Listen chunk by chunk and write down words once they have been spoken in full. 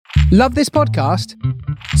Love this podcast?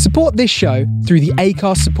 Support this show through the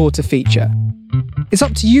Acast supporter feature. It's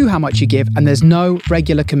up to you how much you give, and there's no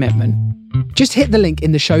regular commitment. Just hit the link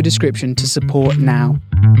in the show description to support now.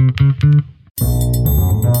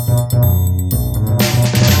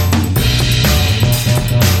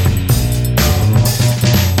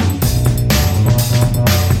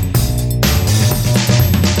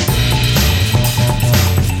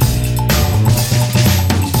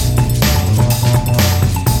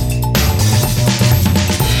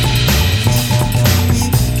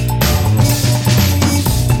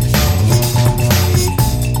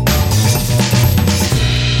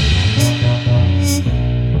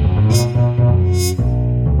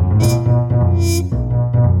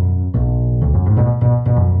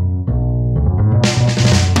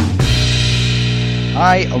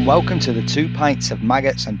 Hi and welcome to the 2 Pints of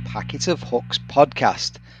Maggots and Packet of Hooks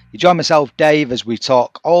podcast. You join myself, Dave, as we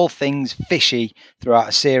talk all things fishy throughout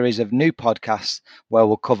a series of new podcasts where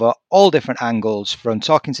we'll cover all different angles, from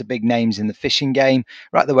talking to big names in the fishing game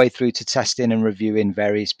right the way through to testing and reviewing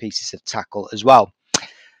various pieces of tackle as well.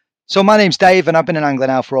 So my name's Dave and I've been an angler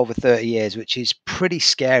now for over 30 years, which is pretty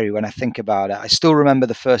scary when I think about it. I still remember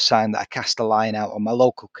the first time that I cast a line out on my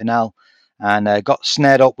local canal and got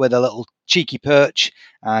snared up with a little cheeky perch,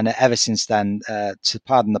 and ever since then, to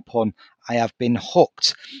pardon the pun, I have been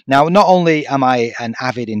hooked. Now, not only am I an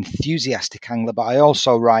avid enthusiastic angler, but I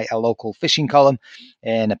also write a local fishing column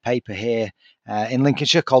in a paper here in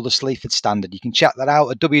Lincolnshire called the Sleaford Standard. You can check that out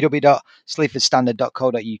at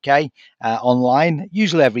www.sleafordstandard.co.uk online,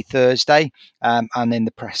 usually every Thursday, and in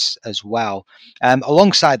the press as well.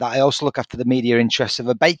 Alongside that, I also look after the media interests of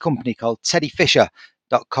a bait company called teddyfisher.co.uk,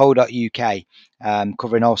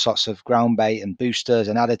 covering all sorts of ground bait and boosters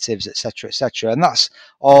and additives, etc. And that's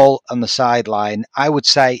all on the sideline. I would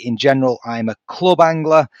say in general, I'm a club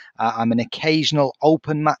angler. I'm an occasional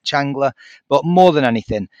open match angler, but more than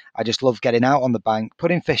anything, I just love getting out on the bank,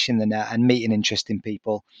 putting fish in the net and meeting interesting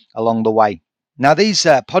people along the way. Now, these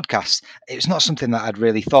podcasts, it's not something that I'd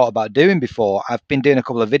really thought about doing before. I've been doing a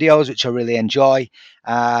couple of videos, which I really enjoy,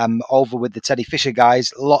 over with the Teddy Fisher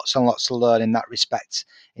guys. Lots and lots to learn in that respect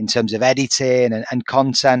in terms of editing and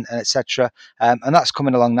content, and etc. And that's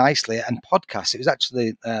coming along nicely. And podcasts, it was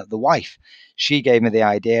actually the wife. She gave me the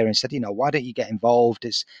idea and said, why don't you get involved?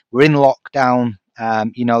 We're in lockdown.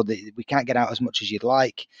 We can't get out as much as you'd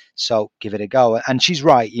like, so give it a go. And she's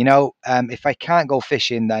right. If I can't go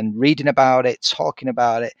fishing, then reading about it, talking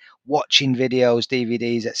about it, watching videos,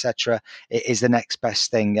 DVDs, etc. it is the next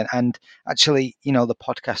best thing. And actually, the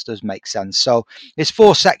podcast does make sense. So there's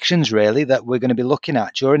 4 sections really that we're going to be looking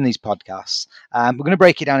at during these podcasts. We're going to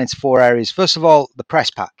break it down into 4 areas. First of all, the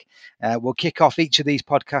press pack. We'll kick off each of these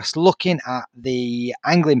podcasts looking at the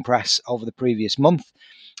angling press over the previous month.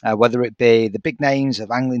 Whether it be the big names of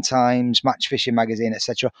Angling Times, Match Fishing Magazine,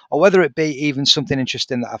 etc., or whether it be even something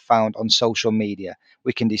interesting that I've found on social media.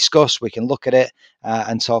 We can discuss, we can look at it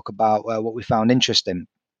and talk about what we found interesting.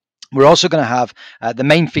 We're also going to have the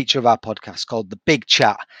main feature of our podcast called The Big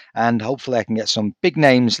Chat, and hopefully I can get some big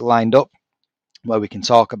names lined up where we can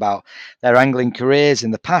talk about their angling careers in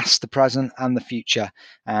the past, the present and the future,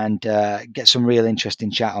 and get some real interesting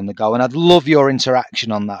chat on the go. And I'd love your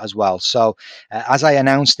interaction on that as well. So as I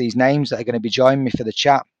announce these names that are going to be joining me for the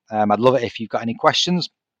chat, I'd love it if you've got any questions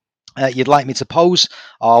you'd like me to pose,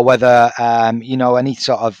 or whether any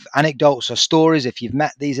sort of anecdotes or stories. If you've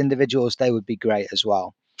met these individuals, they would be great as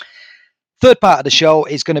well. Third part of the show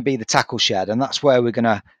is going to be the tackle shed, and that's where we're going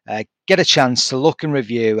to get a chance to look and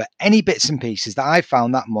review any bits and pieces that I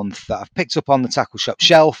found that month that I've picked up on the tackle shop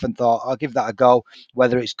shelf and thought I'll give that a go.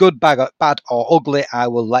 Whether it's good, bad or ugly, I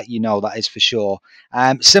will let you know, that is for sure.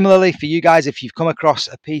 Similarly for you guys, if you've come across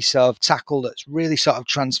a piece of tackle that's really sort of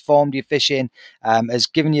transformed your fishing, has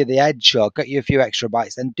given you the edge or got you a few extra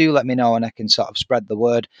bites, then do let me know and I can sort of spread the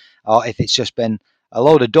word. Or if it's just been a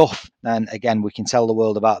load of duff, then again, we can tell the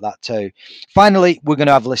world about that too. Finally, we're going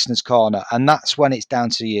to have Listener's Corner, and that's when it's down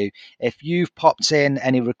to you. If you've popped in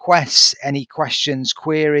any requests, any questions,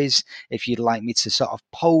 queries, if you'd like me to sort of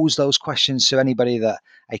pose those questions to anybody that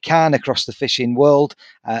I can across the fishing world,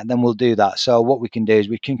 then we'll do that. So what we can do is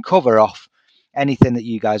we can cover off anything that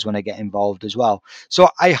you guys want to get involved as well. So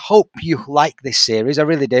I hope you like this series. I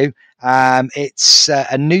really do. It's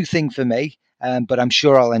a new thing for me. But I'm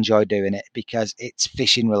sure I'll enjoy doing it because it's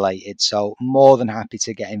fishing related. So more than happy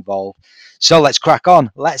to get involved. So let's crack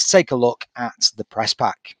on. Let's take a look at the press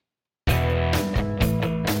pack.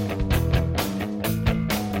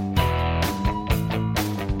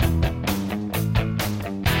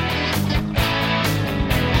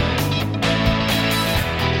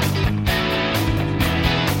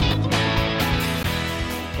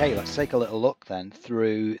 Okay, let's take a little look then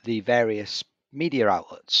through the various media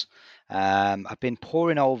outlets. I've been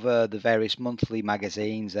poring over the various monthly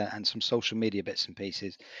magazines and some social media bits and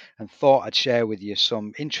pieces, and thought I'd share with you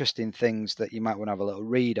some interesting things that you might want to have a little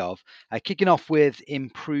read of. Kicking off with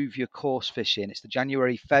Improve Your Course Fishing. It's the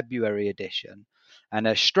January-February edition.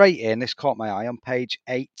 And straight in, this caught my eye on page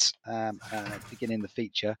 8, beginning the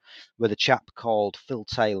feature, with a chap called Phil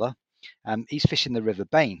Taylor. He's fishing the River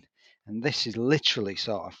Bain. And this is literally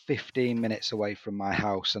sort of 15 minutes away from my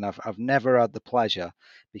house, and I've never had the pleasure,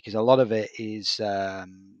 because a lot of it is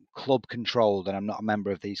club controlled, and I'm not a member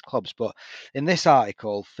of these clubs. But in this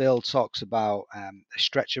article, Phil talks about a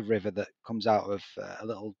stretch of river that comes out of a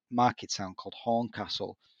little market town called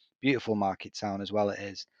Horncastle. Beautiful market town as well it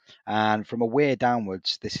is. And from a weir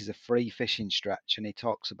downwards, this is a free fishing stretch, and he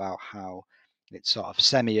talks about how it's sort of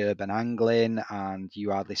semi-urban angling, and you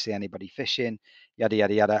hardly see anybody fishing, yada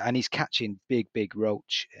yada yada. And he's catching big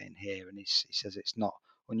roach in here, and he says it's not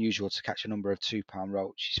unusual to catch a number of 2 pound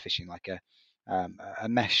roach. He's fishing like a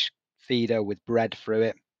mesh feeder with bread through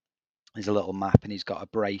it. There's a little map, and he's got a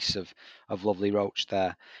brace of lovely roach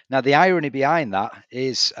there. Now, the irony behind that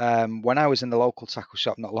is, when I was in the local tackle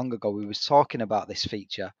shop not long ago, we was talking about this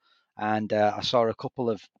feature, and I saw a couple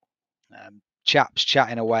of chaps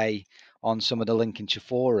chatting away on some of the Lincolnshire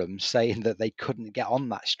forums, saying that they couldn't get on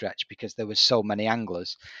that stretch because there was so many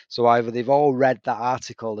anglers. So either they've all read that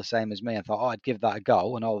article the same as me and thought, oh, I'd give that a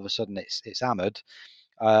go, and all of a sudden it's hammered,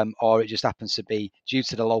 or it just happens to be due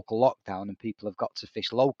to the local lockdown and people have got to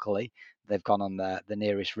fish locally. They've gone on the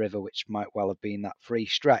nearest river, which might well have been that free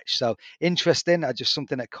stretch. So interesting, just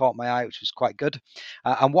something that caught my eye, which was quite good.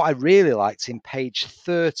 And what I really liked in page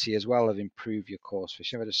 30 as well of Improve Your Course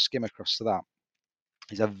Fishing, if I just skim across to that,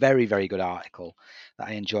 is a very good article that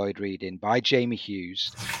I enjoyed reading by Jamie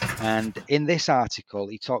Hughes. And in this article,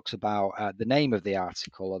 he talks about the name of the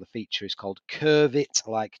article, or the feature, is called Curve It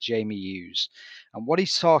Like Jamie Hughes. And what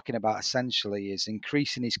he's talking about essentially is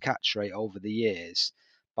increasing his catch rate over the years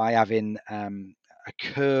by having a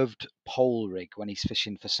curved pole rig when he's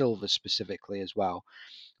fishing for silvers specifically as well.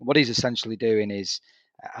 And what he's essentially doing is,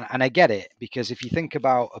 and I get it, because if you think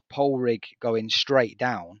about a pole rig going straight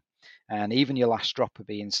down, and even your last dropper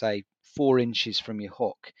being, say, 4 inches from your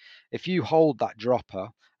hook, if you hold that dropper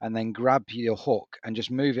and then grab your hook and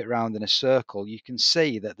just move it around in a circle, you can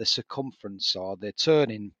see that the circumference, or the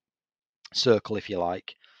turning circle, if you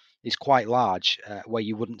like, is quite large, where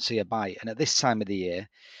you wouldn't see a bite. And at this time of the year,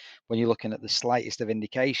 when you're looking at the slightest of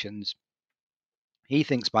indications, he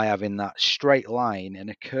thinks by having that straight line in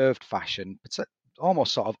a curved fashion, it's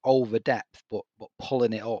almost sort of over depth, but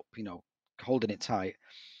pulling it up, holding it tight,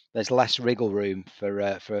 there's less wriggle room for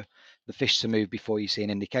the fish to move before you see an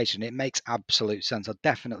indication. It makes absolute sense. I'll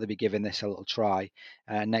definitely be giving this a little try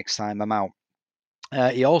next time I'm out.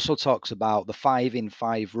 He also talks about the 5 in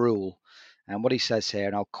 5 rule. And what he says here,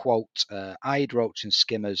 and I'll quote, eyed roach and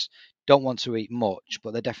skimmers don't want to eat much,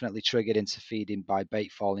 but they're definitely triggered into feeding by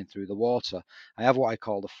bait falling through the water. I have what I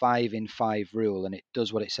call the 5 in 5 rule, and it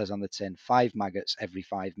does what it says on the tin: 5 maggots every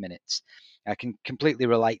 5 minutes. I can completely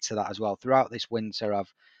relate to that as well. Throughout this winter,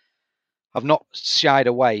 I've not shied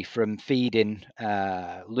away from feeding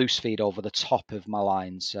loose feed over the top of my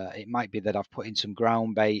lines. It might be that I've put in some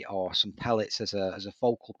ground bait or some pellets as a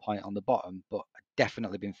focal point on the bottom, but I've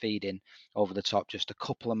definitely been feeding over the top, just a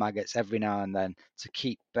couple of maggots every now and then to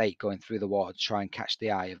keep bait going through the water to try and catch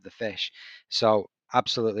the eye of the fish. So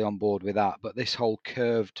absolutely on board with that. But this whole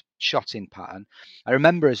curved shotting pattern, I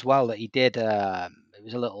remember as well that he did. It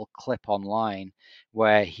was a little clip online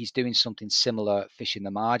where he's doing something similar, fishing the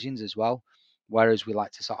margins as well. Whereas we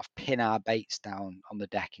like to sort of pin our baits down on the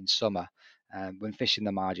deck in summer, when fishing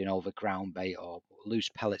the margin over ground bait or loose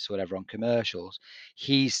pellets or whatever on commercials,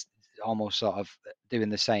 he's almost sort of doing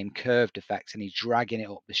the same curved effect, and he's dragging it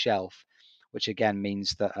up the shelf, which again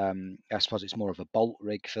means that I suppose it's more of a bolt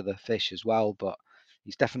rig for the fish as well. But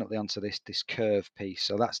he's definitely onto this curve piece,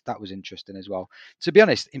 so that was interesting as well. To be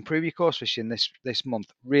honest, Improve Your Course Fishing this month,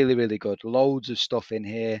 really good. Loads of stuff in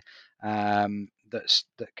here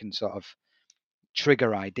that can sort of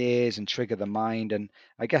trigger ideas and trigger the mind. And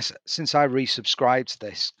I guess since I resubscribed to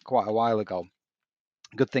this quite a while ago,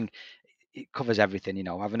 good thing it covers everything,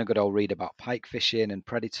 having a good old read about pike fishing and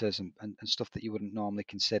predators and stuff that you wouldn't normally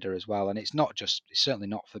consider as well. And it's certainly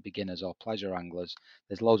not for beginners or pleasure anglers.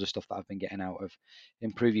 There's loads of stuff that I've been getting out of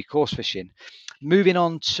Improve Your Course Fishing. Moving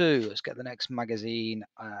on to, let's get the next magazine,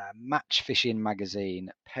 Match Fishing Magazine,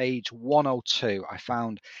 page 102. I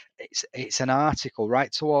found it's an article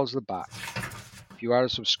right towards the back. If you are a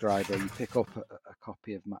subscriber, you pick up a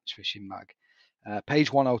copy of Match Fishing Mag.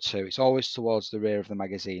 Page 102. It's always towards the rear of the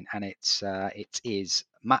magazine, and it is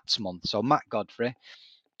Matt's month. So Matt Godfrey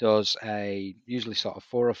does usually sort of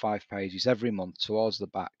 4 or 5 pages every month towards the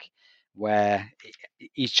back, where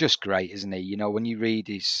he's just great, isn't he? You know, when you read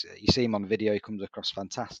you see him on video, he comes across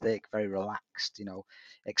fantastic, very relaxed. You know,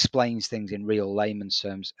 explains things in real layman's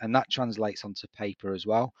terms, and that translates onto paper as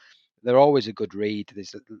well. They're always a good read.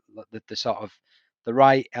 There's the sort of the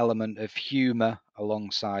right element of humour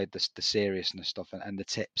alongside the seriousness stuff, and the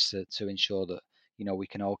tips to ensure that we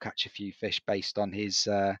can all catch a few fish based on his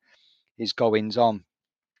goings on.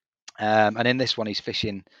 And in this one, he's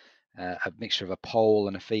fishing a mixture of a pole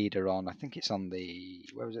and a feeder on. I think it's on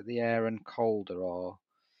where was it? The Aaron Calder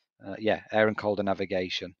Aaron Calder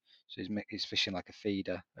navigation. So he's fishing like a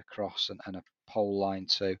feeder across and a pole line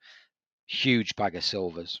too. Huge bag of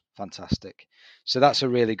silvers, fantastic. So that's a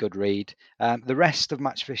really good read. The rest of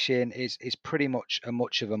Match Fishing is pretty much a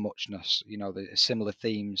much of a muchness. You know, the similar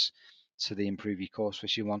themes to the Improve Your Course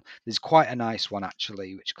Fishing one. There's quite a nice one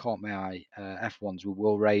actually, which caught my eye. F1s with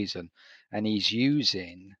Will Raisin, and he's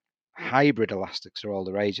using hybrid elastics are all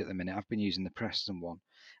the rage at the minute. I've been using the Preston one.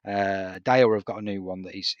 Daiwa have got a new one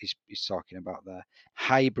that he's talking about there.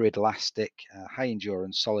 Hybrid elastic, high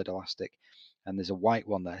endurance, solid elastic, and there's a white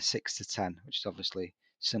one there, 6 to 10, which is obviously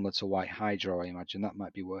similar to White Hydro. I imagine that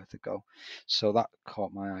might be worth a go. So that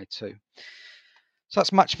caught my eye too. So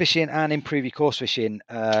that's Match Fishing and Improve Your Course Fishing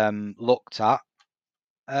looked at.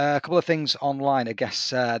 A couple of things online. I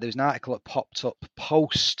guess there was an article that popped up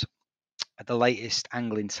post the latest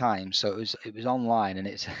Angling Times, so it was online, and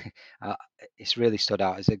it's really stood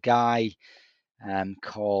out. There's a guy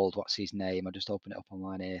called, what's his name? I'll just open it up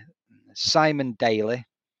online here. Simon Daly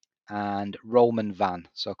and Roman Van.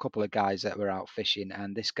 So a couple of guys that were out fishing,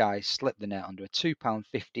 and this guy slipped the net under a £2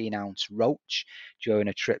 15-ounce roach during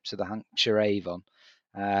a trip to the Hampshire Avon.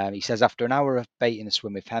 He says after an hour of baiting the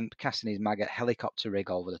swim with hemp, casting his maggot helicopter rig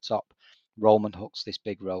over the top, Roman hooks this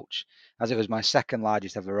big roach. As it was my second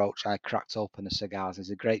largest ever roach, I cracked open the cigars. There's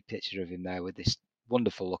a great picture of him there with this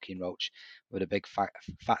wonderful looking roach with a big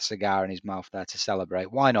fat cigar in his mouth there to celebrate.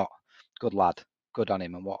 Why not? Good lad. Good on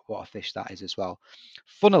him, and what a fish that is as well.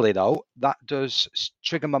 Funnily though, that does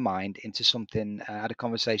trigger my mind into something. I had a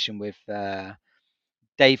conversation with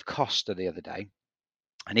Dave Costa the other day,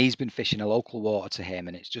 and he's been fishing a local water to him,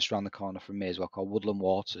 and it's just around the corner from me as well, called Woodland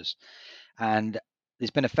Waters. And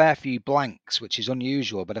there's been a fair few blanks, which is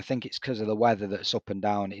unusual, but I think it's because of the weather that's up and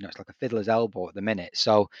down. You know, it's like a fiddler's elbow at the minute.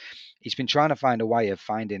 So he's been trying to find a way of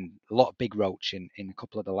finding a lot of big roach in a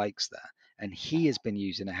couple of the lakes there. And he has been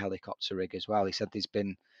using a helicopter rig as well. He said there's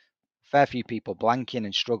been a fair few people blanking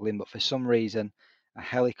and struggling, but for some reason, a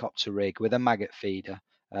helicopter rig with a maggot feeder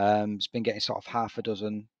has been getting sort of half a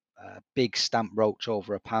dozen big stamp roach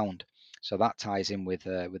over £1. So that ties in with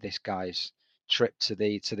this guy's trip to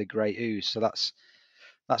the Great Ooze. So that's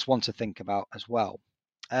one to think about as well.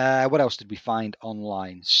 What else did we find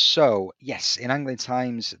online? So, yes, in Angling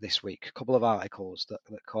Times this week, a couple of articles that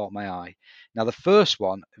caught my eye. Now, the first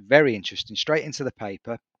one, very interesting, straight into the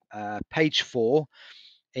paper, page 4.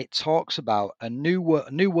 It talks about new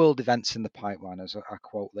world events in the pipeline, as I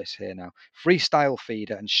quote this here now. Freestyle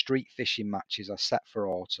feeder and street fishing matches are set for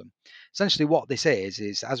autumn. Essentially, what this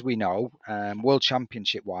is as we know, World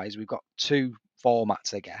Championship wise, we've got 2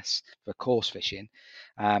 formats, I guess, for course fishing.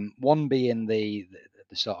 One being the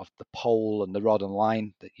sort of the pole and the rod and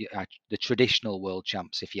line, the traditional world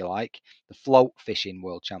champs, if you like, the float fishing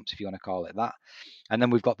world champs, if you want to call it that. And then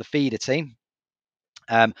we've got the feeder team.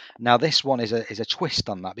 Now this one is a twist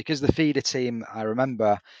on that, because the feeder team, I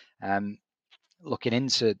remember looking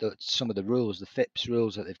into some of the rules, the FIPS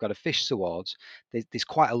rules that they've got to fish towards. There's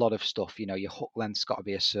quite a lot of stuff. You know, your hook length's got to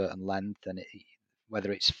be a certain length, and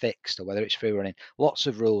whether it's fixed or whether it's free running, lots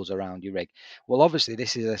of rules around your rig. Well, obviously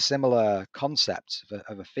this is a similar concept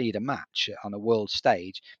of a feeder match on a world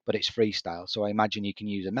stage, but it's freestyle. So I imagine you can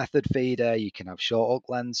use a method feeder, you can have short hook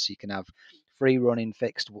lengths, you can have free running,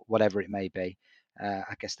 fixed, whatever it may be.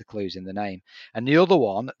 I guess the clue's in the name. And the other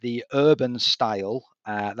one, the urban style,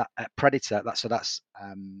 that predator. That's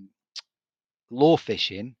lure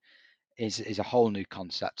fishing is a whole new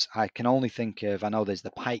concept. I can only think of, I know there's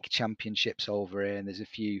the Pike Championships over here, and there's a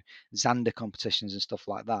few Zander competitions and stuff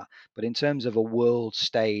like that. But in terms of a world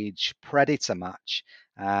stage predator match,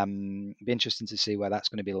 it'd be interesting to see where that's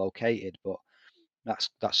going to be located. But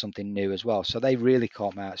that's something new as well. So they really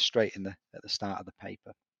caught me out straight at the start of the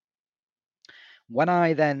paper. When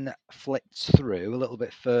I then flipped through a little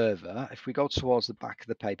bit further, if we go towards the back of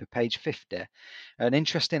the paper, page 50, an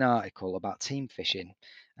interesting article about team fishing.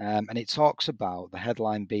 And it talks about, the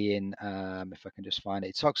headline being, if I can just find it,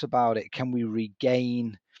 it talks about it, can we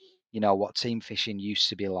regain what team fishing used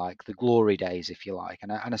to be like, the glory days, if you like.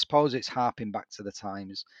 And I suppose it's harping back to the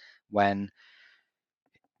times when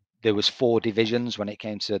there was 4 divisions when it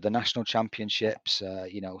came to the national championships,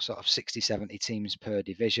 sort of 60, 70 teams per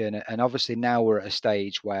division. And obviously now we're at a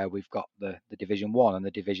stage where we've got the Division 1 and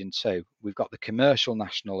the Division 2. We've got the commercial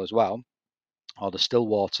national as well, or the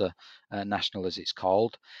Stillwater National as it's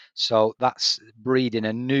called. So that's breeding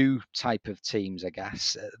a new type of teams, I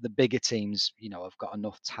guess. The bigger teams, have got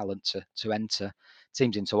enough talent to enter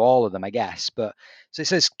teams into all of them, I guess. But so it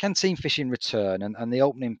says, can team fishing return? And the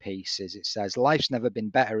opening piece is, it says, life's never been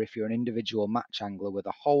better if you're an individual match angler with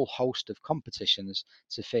a whole host of competitions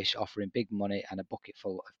to fish, offering big money and a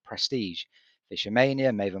bucketful of prestige.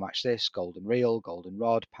 Fishermania, Maver Match This, Golden Reel, Golden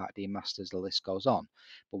Rod, Pat D Masters, the list goes on.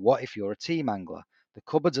 But what if you're a team angler? The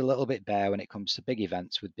cupboard's a little bit bare when it comes to big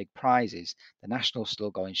events with big prizes. The National's still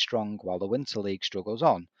going strong while the Winter League struggles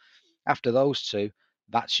on. After those two,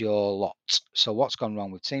 that's your lot. So what's gone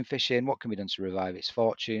wrong with team fishing? What can be done to revive its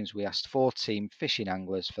fortunes? We asked 4 team fishing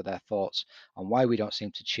anglers for their thoughts on why we don't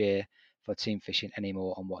seem to cheer for team fishing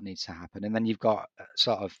anymore and what needs to happen. And then you've got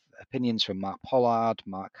sort of opinions from Mark Pollard,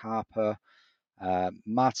 Mark Harper,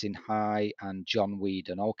 Martin High and John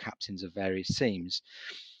Whedon, all captains of various teams.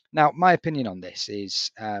 Now, my opinion on this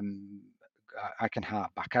is, I can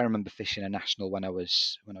hark back. I remember fishing a national when I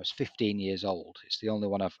was 15 years old. It's the only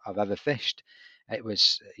one I've ever fished. It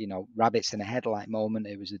was, rabbits in a headlight moment.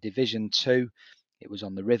 It was the Division 2. It was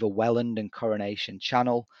on the River Welland and Coronation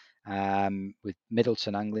Channel, with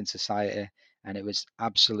Middleton Angling Society. And it was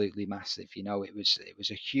absolutely massive. It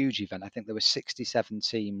was a huge event. I think there were 67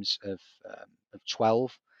 teams of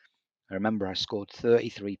 12. I remember I scored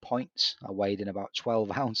 33 points. I weighed in about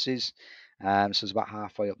 12 ounces. So I was about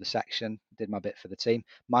halfway up the section. Did my bit for the team.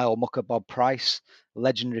 My old mucker Bob Price,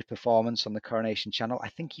 legendary performance on the Coronation Channel. I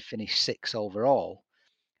think he finished 6th overall.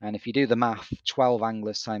 And if you do the math, 12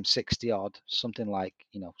 anglers times 60 odd, something like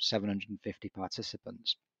 750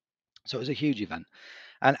 participants. So it was a huge event.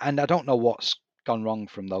 And I don't know what's gone wrong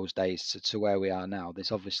from those days to where we are now.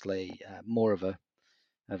 There's obviously more of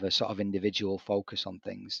a sort of individual focus on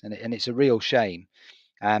things, and it's a real shame.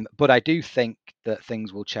 But I do think that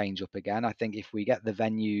things will change up again. I think if we get the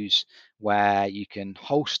venues where you can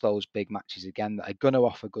host those big matches again that are going to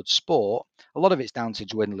offer good sport, a lot of it's down to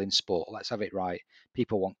dwindling sport. Let's have it right.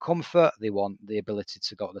 People want comfort. They want the ability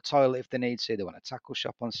to go to the toilet if they need to. They want a tackle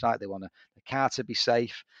shop on site. They want the car to be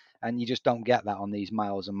safe. And you just don't get that on these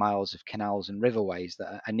miles and miles of canals and riverways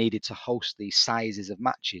that are needed to host these sizes of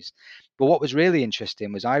matches. But what was really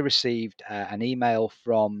interesting was I received an email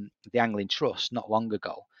from the Angling Trust not long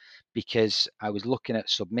ago, because I was looking at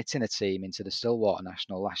submitting a team into the Stillwater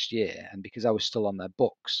National last year. And because I was still on their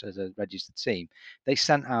books as a registered team, they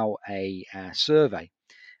sent out a survey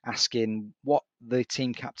asking what the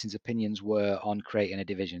team captains' opinions were on creating a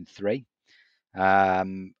Division 3.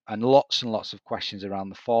 And lots of questions around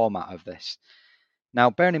the format of this. Now,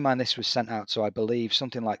 bearing in mind this was sent out to, I believe,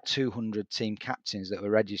 something like 200 team captains that were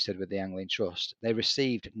registered with the Angling Trust, they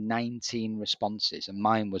received 19 responses, and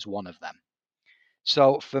mine was one of them.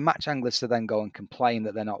 So for match anglers to then go and complain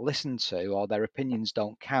that they're not listened to, or their opinions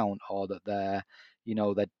don't count, or that they're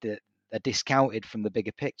discounted from the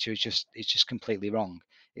bigger picture, it's just completely wrong.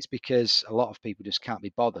 It's because a lot of people just can't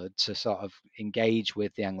be bothered to sort of engage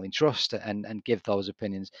with the Angling Trust and give those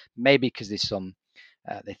opinions. Maybe because there's some,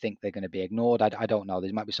 they think they're going to be ignored. I don't know.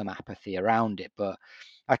 There might be some apathy around it, but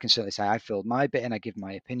I can certainly say I filled my bit and I give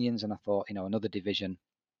my opinions. And I thought, another division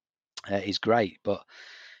is great, but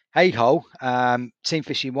hey ho, team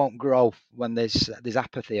fishing won't grow when there's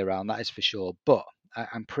apathy around. That is for sure. But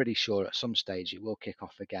I'm pretty sure at some stage it will kick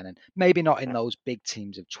off again, and maybe not in those big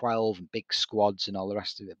teams of 12 and big squads and all the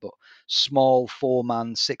rest of it, but small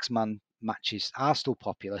 4-man, 6-man matches are still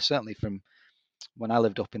popular. Certainly from when I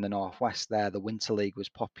lived up in the northwest there, the Winter League was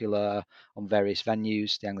popular on various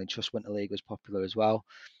venues. The Angling Trust Winter League was popular as well.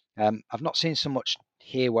 I've not seen so much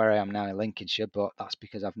here where I am now in Lincolnshire, but that's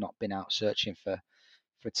because I've not been out searching for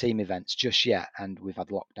team events just yet, and we've had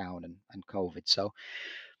lockdown and COVID. So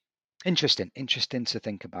interesting to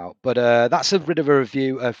think about. But that's a bit of a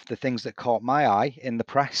review of the things that caught my eye in the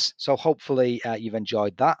press. So hopefully you've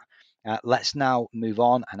enjoyed that. Let's now move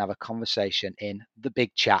on and have a conversation in the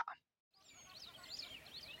big chat.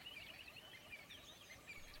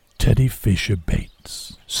 Teddy Fisher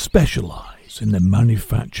Baits specialise in the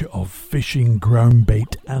manufacture of fishing ground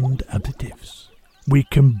bait and additives. We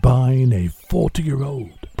combine a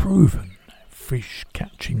 40-year-old proven fish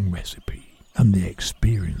catching recipe and the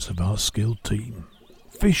experience of our skilled team.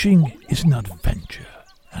 Fishing is an adventure,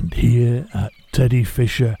 and here at Teddy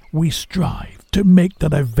Fisher we strive to make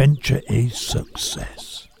that adventure a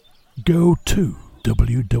success. go to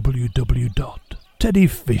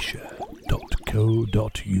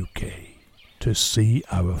www.teddyfisher.co.uk to see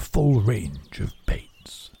our full range of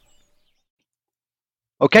baits.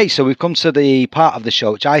 Okay, so we've come to the part of the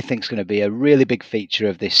show which I think is going to be a really big feature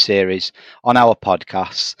of this series on our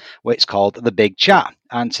podcasts, which is called The Big Chat.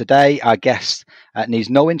 And today our guest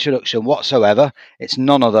needs no introduction whatsoever. It's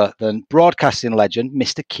none other than broadcasting legend,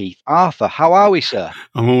 Mr. Keith Arthur. How are we, sir?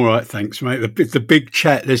 I'm all right, thanks, mate. The big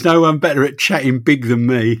chat. There's no one better at chatting big than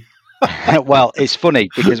me. Well, it's funny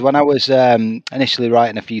because when I was initially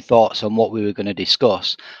writing a few thoughts on what we were going to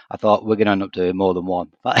discuss, I thought we're going to end up doing more than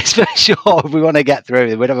one. That's for sure. If we want to get through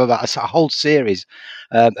it, we'd have about a whole series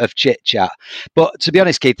of chit chat. But to be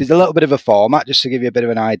honest, Keith, there's a little bit of a format just to give you a bit of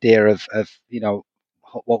an idea of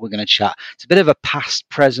what we're going to chat. It's a bit of a past,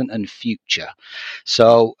 present, and future.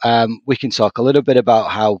 So we can talk a little bit about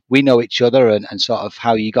how we know each other and sort of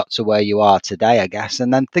how you got to where you are today, I guess,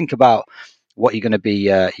 and then think about what you're going to be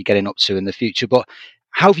you're getting up to in the future. But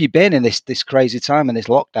how have you been in this crazy time in this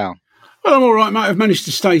lockdown? Well, I'm all right, mate. I've managed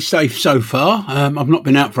to stay safe so far. I've not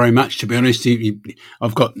been out very much, to be honest.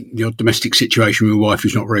 I've got your domestic situation with my wife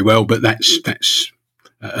who's not very well, but that's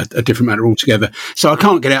a different matter altogether. So I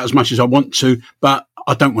can't get out as much as I want to, but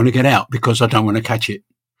I don't want to get out because I don't want to catch it.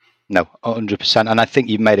 No, 100%. And I think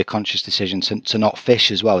you've made a conscious decision to not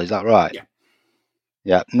fish as well. Is that right? Yeah.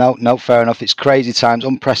 Yeah, no, fair enough. It's crazy times,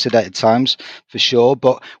 unprecedented times for sure,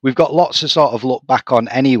 but we've got lots to sort of look back on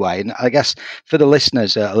anyway. And I guess for the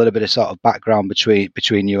listeners, a little bit of sort of background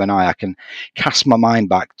between you and I can cast my mind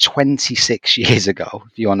back 26 years ago.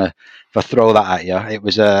 If I throw that at you, it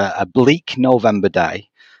was a bleak November day,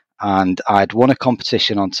 and I'd won a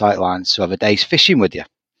competition on Tightlines to have a day's fishing with you.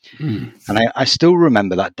 And I still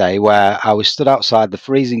remember that day where I was stood outside the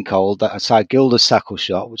freezing cold outside Gilda's Tackle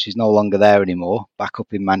Shop, which is no longer there anymore, back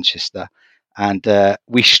up in Manchester. And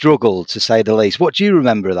we struggled, to say the least. What do you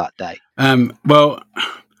remember of that day? Well,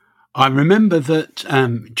 I remember that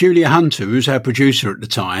Julia Hunter, who was our producer at the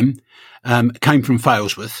time, came from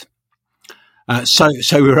Failsworth. So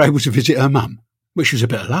we were able to visit her mum, which was a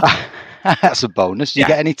bit of luck. That's a bonus. Did you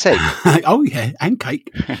get any tea? Oh, yeah, and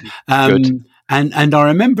cake. Good. And I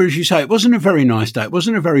remember, as you say, it wasn't a very nice day. It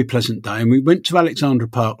wasn't a very pleasant day. And we went to Alexandra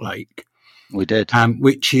Park Lake. We did.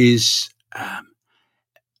 Which is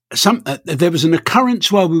there was an occurrence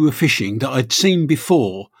while we were fishing that I'd seen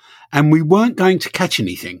before, and we weren't going to catch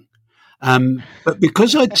anything. But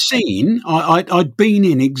because I'd been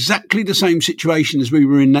in exactly the same situation as we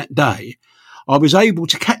were in that day, I was able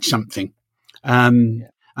to catch something. And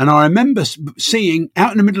I remember seeing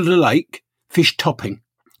out in the middle of the lake, fish topping,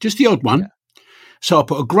 just the odd one. Yeah. So I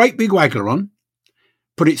put a great big waggler on,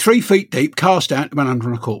 put it 3 feet deep, cast out, went under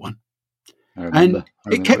and I caught one. And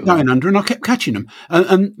it kept going under and I kept catching them.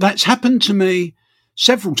 And that's happened to me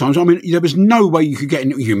several times. I mean, there was no way you could get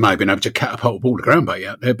in. You may have been able to catapult a ball of ground bait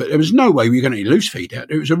out there, but there was no way we were going to get loose feed out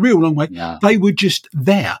there. It was a real long way. Yeah. They were just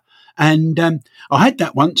there. And I had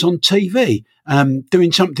that once on TV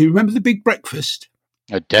doing something. Remember The Big Breakfast?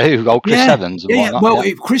 I do. Oh, Chris Evans. And whatnot. Well,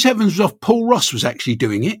 Chris Evans was off. Paul Ross was actually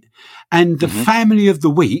doing it. And the family of the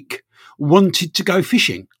week wanted to go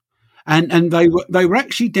fishing. And they were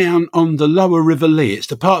actually down on the lower River Lee. It's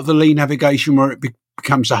the part of the Lee navigation where it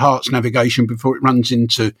becomes the Hearts navigation before it runs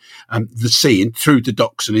into the sea and through the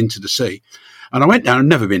docks and into the sea. And I went down. I'd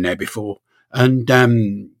never been there before. And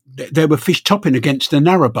there were fish topping against a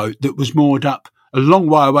narrowboat that was moored up a long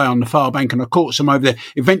way away on the far bank, and I caught some over there.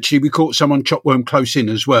 Eventually, we caught some on chopworm close in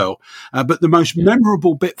as well. But the most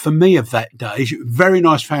memorable bit for me of that day is very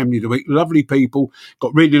nice family of the week, lovely people,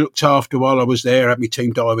 got really looked after while I was there, had my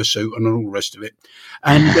team diver suit and all the rest of it.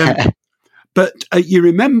 And but you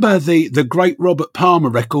remember the great Robert Palmer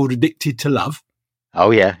record, Addicted to Love?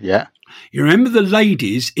 Oh, yeah, yeah. You remember the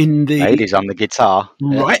ladies on the guitar.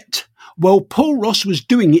 Right. Yeah. Well, Paul Ross was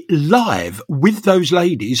doing it live with those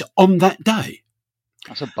ladies on that day.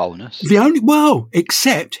 That's a bonus.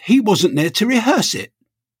 Except he wasn't there to rehearse it.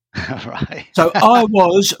 Right. So I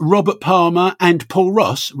was Robert Palmer and Paul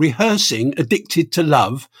Ross rehearsing Addicted to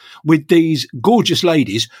Love with these gorgeous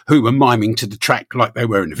ladies who were miming to the track like they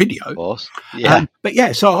were in the video. Of course. Yeah.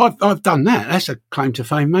 So I've done that. That's a claim to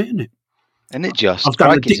fame, mate, isn't it? And it just I've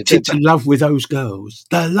done Addicted to Love with those girls.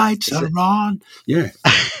 The lights are on. Yeah.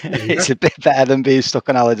 It's a bit better than being stuck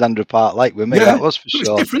on Alexandra Park Lake with me. Yeah, that was for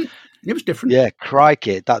sure. It was different. Yeah,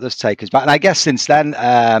 crikey, that does take us back. And I guess since then,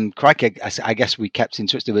 crikey, I guess we kept in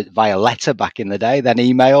touch via letter back in the day, then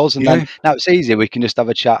emails, and then now it's easy. We can just have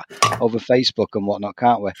a chat over Facebook and whatnot,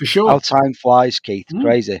 can't we? For sure. How time flies, Keith.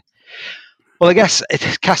 Crazy. Well, I guess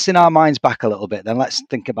it's casting our minds back a little bit, then let's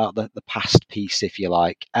think about the past piece, if you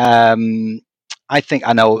like. I think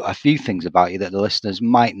I know a few things about you that the listeners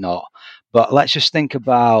might not. But let's just think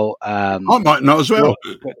about. I might not as well.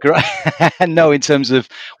 No, in terms of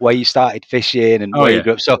where you started fishing and where you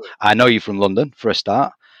grew up. So I know you're from London for a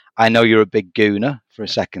start. I know you're a big gooner for a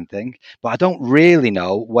second thing. But I don't really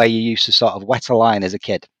know where you used to sort of wet a line as a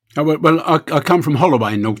kid. Well, I come from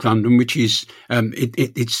Holloway in North London, which is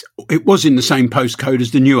it was in the same postcode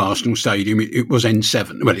as the new Arsenal Stadium. It was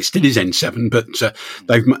N7. Well, it still is N7, but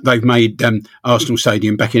they've made Arsenal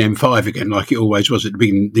Stadium back in M5 again, like it always was at the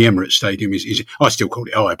beginning. The Emirates Stadium is I still call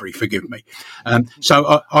it Highbury. Forgive me.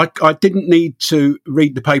 So I didn't need to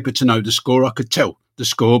read the paper to know the score. I could tell the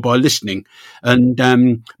score by listening. And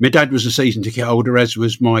my dad was a season ticket holder, as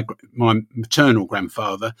was my maternal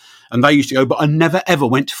grandfather, and they used to go, but I never ever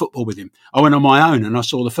went to football with him. I went on my own, and I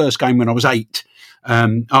saw the first game when I was 8,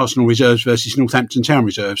 Arsenal reserves versus Northampton Town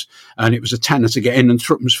reserves, and it was a tenner to get in and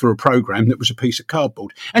threepence for a programme that was a piece of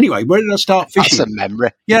cardboard. Anyway, where did I start fishing? That's a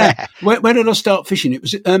memory. Yeah. Where did I start fishing? It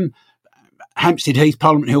was Hampstead Heath,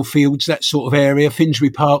 Parliament Hill Fields, that sort of area,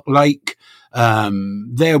 Finsbury Park Lake.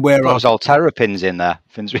 There where those old terrapins in there,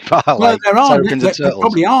 Finsbury Park. Well, there are. There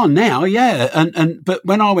probably are now, yeah. And but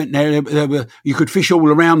when I went there were you could fish all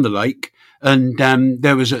around the lake, and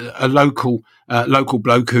there was a local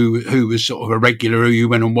bloke who was sort of a regular who you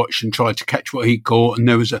went and watched and tried to catch what he caught, and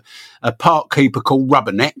there was a park keeper called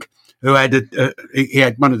Rubberneck, who had he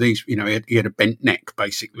had one of these, he had a bent neck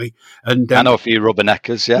basically. And I know a few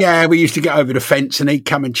rubberneckers, yeah. Yeah, we used to get over the fence and he'd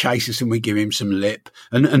come and chase us and we'd give him some lip.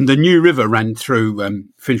 And the New River ran through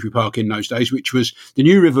Finsbury Park in those days, which was the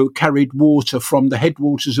New River carried water from the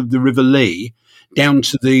headwaters of the River Lee down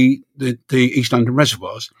to the East London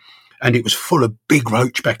reservoirs. And it was full of big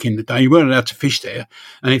roach back in the day. You weren't allowed to fish there.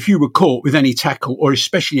 And if you were caught with any tackle or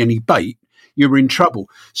especially any bait, you were in trouble.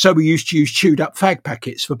 So we used to use chewed up fag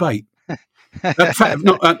packets for bait.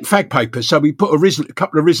 Fag paper. So we put a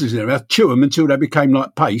couple of Rizzlers in there, chew them until they became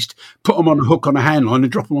like paste, put them on a hook on a hand line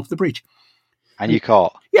and drop them off the bridge. And you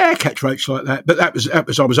caught? Yeah, catch roach like that. But that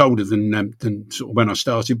was I was older than sort of when I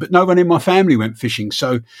started. But no one in my family went fishing.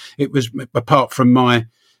 So it was, apart from my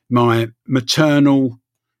maternal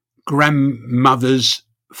grandmother's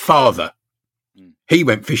father. He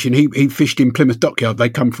went fishing. He fished in Plymouth Dockyard. They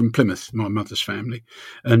come from Plymouth, my mother's family,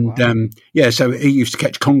 and wow. So he used to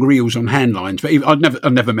catch conger eels on hand lines. But I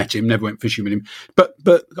never met him, never went fishing with him. But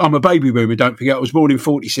I'm a baby boomer. Don't forget, I was born in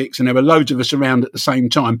 '46, and there were loads of us around at the same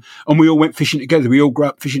time, and we all went fishing together. We all grew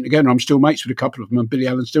up fishing together. I'm still mates with a couple of them. And Billy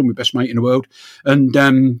Allen's still my best mate in the world, and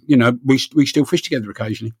we still fish together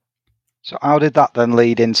occasionally. So how did that then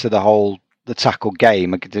lead into the tackle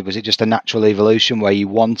game? Was it just a natural evolution where you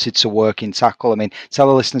wanted to work in tackle? I mean, tell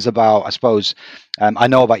the listeners about, I suppose, I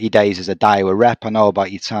know about your days as a Daiwa rep. I know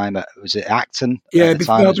about your time at, was it Acton at the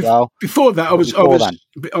time as well? Before that,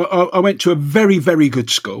 I went to a very, very good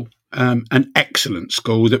school, an excellent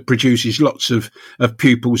school that produces lots of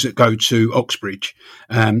pupils that go to Oxbridge.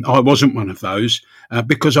 I wasn't one of those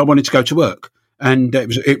because I wanted to go to work. And it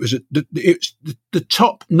was the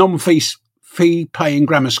top fee paying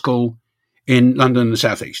grammar school in London and the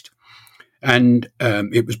South East. And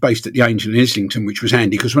it was based at the Angel in Islington, which was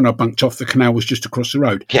handy because when I bunked off, the canal was just across the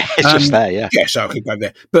road. Yeah, it's just there, yeah. Yeah, so I could go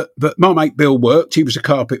there. But my mate Bill worked. He was a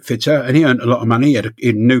carpet fitter and he earned a lot of money. He had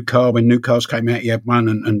a new car. When new cars came out, he had one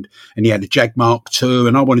and he had a Jag Mark II,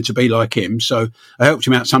 and I wanted to be like him. So I helped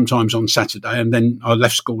him out sometimes on Saturday, and then I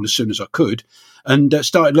left school as soon as I could and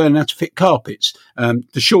started learning how to fit carpets. The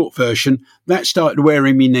short version, that started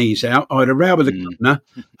wearing me knees out. I had a row with the governor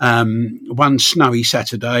one snowy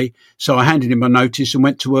Saturday, so I handed him my notice and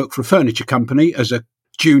went to work for a furniture company as a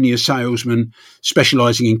junior salesman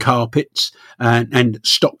specialising in carpets and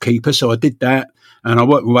stock keeper. So I did that, and I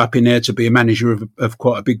worked my way up in there to be a manager of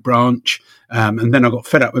quite a big branch. And then I got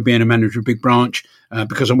fed up with being a manager of a big branch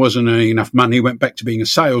because I wasn't earning enough money, went back to being a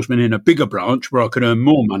salesman in a bigger branch where I could earn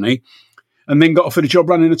more money. And then got offered a job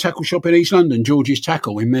running a tackle shop in East London, George's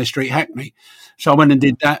Tackle in Mare Street, Hackney. So I went and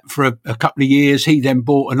did that for a couple of years. He then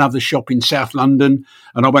bought another shop in South London,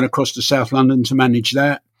 and I went across to South London to manage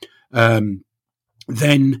that. Then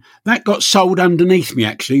that got sold underneath me,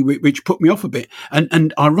 actually, which put me off a bit.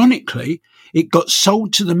 And ironically, it got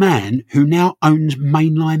sold to the man who now owns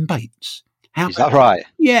Mainline Baits. Is that right?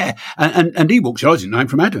 Yeah. And he walked in. I didn't know him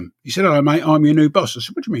from Adam. He said, "Hello, mate, I'm your new boss." I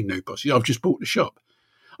said, "What do you mean new boss?" He said, "I've just bought the shop."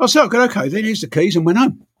 I said, "Okay, then here's the keys," and went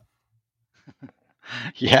home.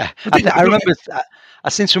 Yeah, I remember. I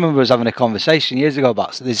seem to remember us having a conversation years ago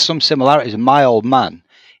about. So there's some similarities. My old man,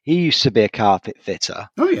 he used to be a carpet fitter.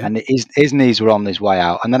 Oh, yeah. And his knees were on his way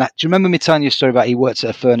out. And then, do you remember me telling you a story about he worked at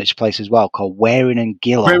a furniture place as well called Waring and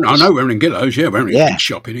Gillows? I know Waring and Gillows, yeah. Waring and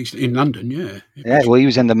shop in London, yeah. Yeah, well, he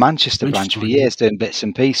was in the Manchester branch for years doing bits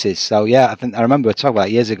and pieces. So, yeah, I remember talking about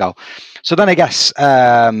it years ago. So then I guess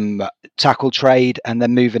tackle trade and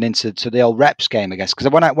then moving into the old reps game, I guess.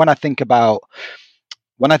 Because when I think about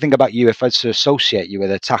you, if I was to associate you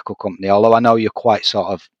with a tackle company, although I know you're quite sort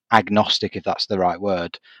of agnostic, if that's the right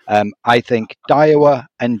word, I think Daiwa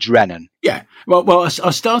and Drennan. Yeah, well, I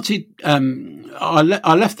started. I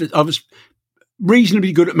left. I was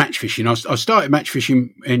reasonably good at match fishing. I started match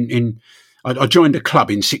fishing in I joined a club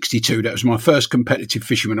in '62. That was my first competitive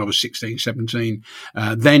fishing when I was 16, 17.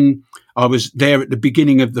 Then I was there at the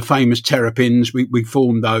beginning of the famous Terrapins. We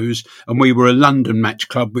formed those, and we were a London match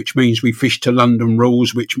club, which means we fished to London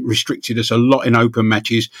rules, which restricted us a lot in open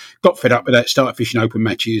matches. Got fed up with that, started fishing open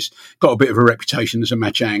matches, got a bit of a reputation as a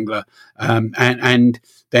match angler, and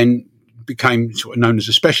then became sort of known as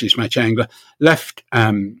a specialist match angler. Left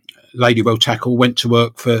Ladywell Tackle, went to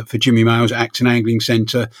work for Jimmy Males at Acton Angling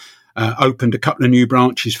Centre. Opened a couple of new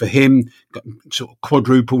branches for him, sort of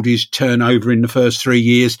quadrupled his turnover in the first 3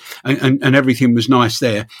 years, and everything was nice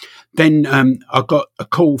there. Then I got a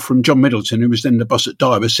call from John Middleton, who was then the boss at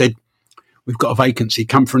Daiwa, said, "We've got a vacancy,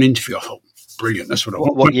 come for an interview." I thought, brilliant, that's what I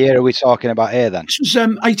want. What year are we talking about here then? This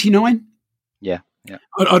was 89. Yeah.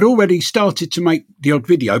 I'd already started to make the odd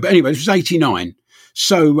video, but anyway, this was 89.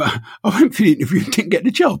 So I went for the interview and didn't get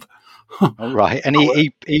the job. All right, and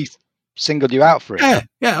he singled you out for it.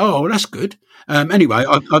 Yeah. Oh, that's good. Anyway,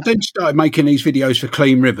 I then started making these videos for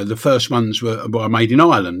Clean River. The first ones were I made in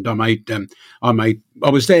Ireland. I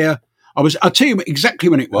was there. I'll tell you exactly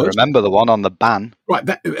when it was. I remember the one on the ban. Right,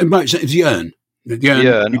 it was Yern. The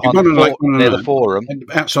Yern near the Forum.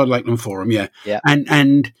 Outside Lakeland Forum, yeah. Yeah.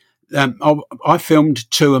 And I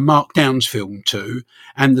filmed 2, and Mark Downs filmed 2.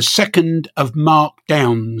 And the second of Mark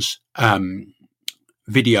Downs'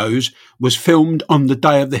 videos was filmed on the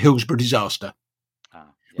day of the Hillsborough disaster,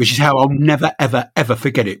 which is how I'll never, ever, ever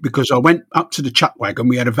forget it, because I went up to the chuck wagon.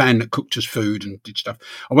 We had a van that cooked us food and did stuff.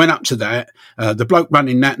 I went up to that. The bloke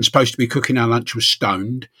running that and supposed to be cooking our lunch was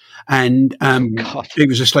stoned, and he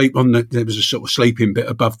was asleep there was a sort of sleeping bit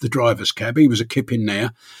above the driver's cab. He was a kip in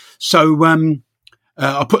there. So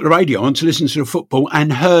I put the radio on to listen to the football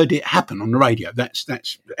and heard it happen on the radio. That's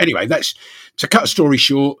to cut a story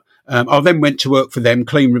short. I then went to work for them,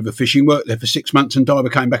 Clean River Fishing, worked there for 6 months, and Daiwa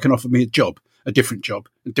came back and offered me a different job,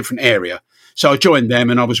 a different area. So I joined them,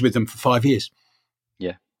 and I was with them for 5 years.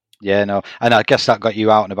 Yeah, no. And I guess that got you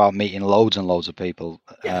out and about meeting loads and loads of people.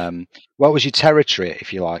 Yeah. What was your territory,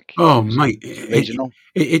 if you like? Oh, mate. Regional?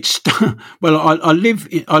 Well, I live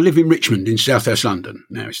in Richmond in southwest London.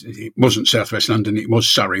 Now, it wasn't southwest London, it was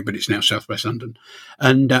Surrey, but it's now southwest London.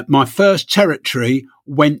 And my first territory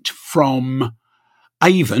went from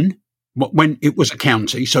Avon, when it was a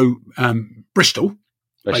county, so Bristol,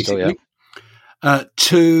 basically,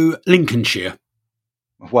 to Lincolnshire.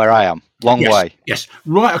 Where I am. Long way. Yes,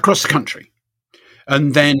 right across the country.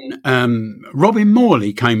 And then Robin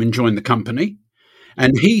Morley came and joined the company,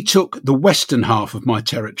 and he took the western half of my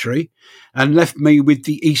territory and left me with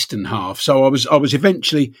the eastern half. So I was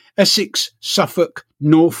eventually Essex, Suffolk,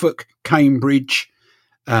 Norfolk, Cambridge,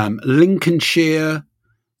 Lincolnshire,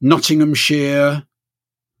 Nottinghamshire,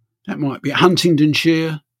 that might be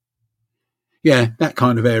Huntingdonshire. Yeah, that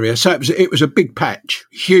kind of area. So it was a big patch,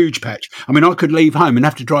 huge patch. I mean, I could leave home and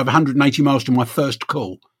have to drive 180 miles to my first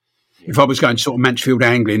call. If I was going to sort of Mansfield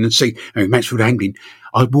Angling and see Mansfield Angling,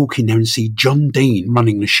 I'd walk in there and see John Dean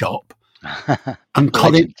running the shop and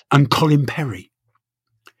Colin Perry.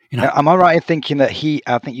 You know, am I right in thinking that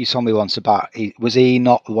I think you told me once about, was he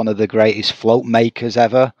not one of the greatest float makers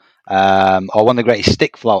ever? Or one of the greatest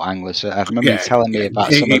stick float anglers? I remember you telling me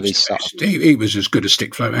about some of his stuff. He was as good a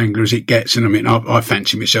stick float angler as it gets, and I mean, I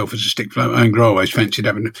fancy myself as a stick float angler. I always fancied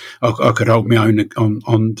I could hold my own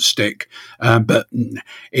on the stick, but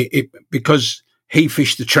because he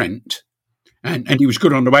fished the Trent, and he was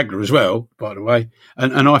good on the Waggler as well, by the way,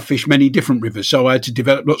 and I fished many different rivers, so I had to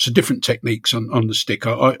develop lots of different techniques on the stick.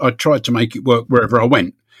 I tried to make it work wherever I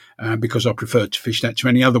went, because I preferred to fish that to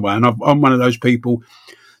any other way, and I'm one of those people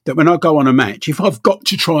that when I go on a match, if I've got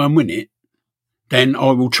to try and win it, then I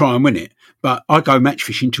will try and win it. But I go match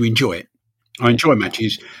fishing to enjoy it. I enjoy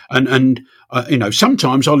matches, and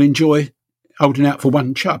sometimes I'll enjoy holding out for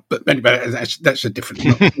one chub. But anyway, that's a different,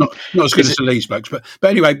 not as good as the Leeds blokes. But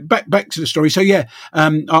anyway, back to the story. So yeah,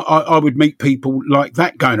 I would meet people like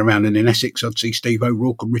that going around, and in Essex, I'd see Steve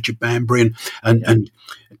O'Rourke and Richard Banbury and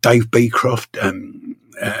Dave Beecroft,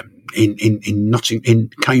 in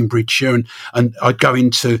Cambridgeshire, and I'd go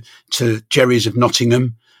into Jerry's of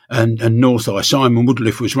Nottingham and North Eye. Simon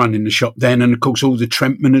Woodliff was running the shop then, and of course all the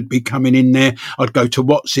Trentmen would be coming in there. I'd go to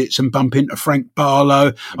Watsits and bump into Frank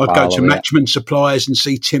Barlow. I'd go to Matchman Suppliers and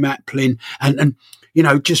see Tim Aplin, and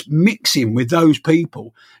just mixing with those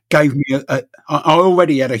people gave me I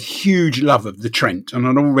already had a huge love of the Trent, and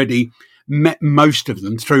I'd already met most of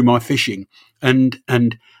them through my fishing, and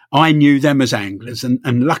I knew them as anglers, and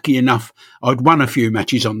lucky enough, I'd won a few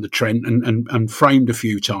matches on the Trent and framed a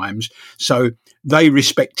few times. So they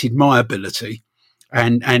respected my ability,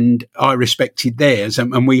 and I respected theirs,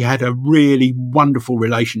 and we had a really wonderful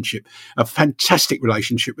relationship, a fantastic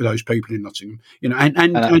relationship with those people in Nottingham,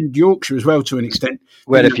 and Yorkshire as well to an extent.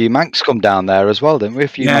 We had a few Mancs come down there as well, didn't we? A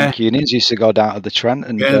few Mancunians used to go down to the Trent,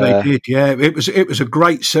 and they did. Yeah, it was a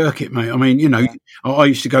great circuit, mate. I mean, I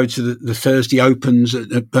used to go to the Thursday Opens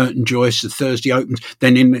at Burton Joyce, the Thursday Opens.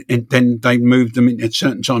 Then then they moved them in at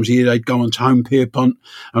certain times of year. They'd go on to Home Pierpont,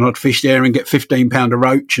 and I'd fish there and get £15 a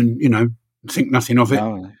roach, and think nothing of it.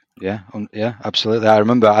 Oh, yeah, absolutely. I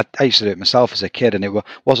remember I used to do it myself as a kid, and it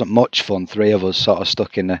wasn't much fun. Three of us sort of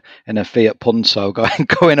stuck in a Fiat Punto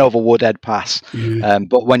going over Woodhead Pass. Yeah.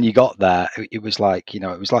 But when you got there, it was like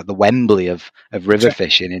it was like the Wembley of river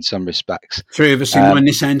fishing in some respects. Three of us in my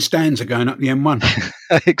Nissan Stanza going up the M1.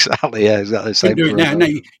 Exactly. Yeah, exactly the same. You do it now.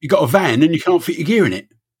 You got a van and you can't fit your gear in it.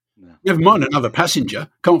 No. Never mind another passenger.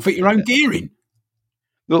 Can't fit your own gear in.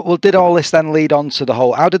 Well, did all this then lead on to the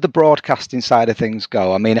whole? How did the broadcasting side of things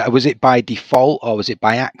go? I mean, was it by default or was it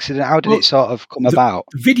by accident? How did it sort of come about?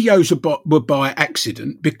 The videos were by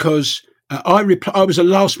accident because I was a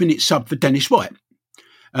last minute sub for Dennis White.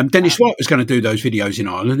 Dennis White was going to do those videos in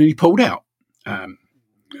Ireland, and he pulled out.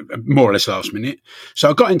 More or less last minute. So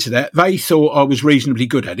I got into that. They thought I was reasonably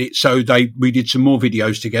good at it. So we did some more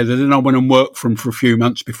videos together. Then I went and worked for them for a few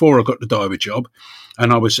months before I got the Daiwa job.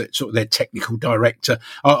 And I was sort of their technical director.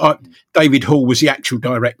 David Hall was the actual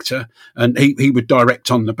director, and he would direct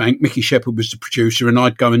on the bank. Mickey Shepherd was the producer, and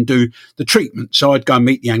I'd go and do the treatment. So I'd go and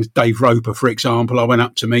meet Dave Roper, for example. I went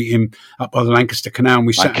up to meet him up by the Lancaster Canal, and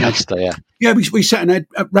we sat and had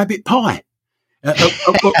rabbit pie.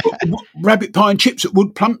 Rabbit pie and chips at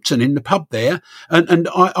Wood Plumpton in the pub there, and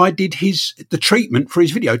I did the treatment for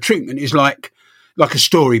his video. Treatment is like a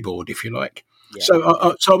storyboard, if you like. Yeah.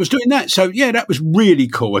 So I was doing that. So yeah, that was really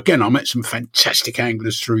cool. Again, I met some fantastic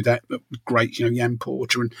anglers through that. Great, Jan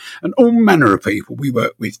Porter and all manner of people we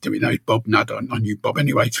worked with doing those. Bob Nudd, I knew Bob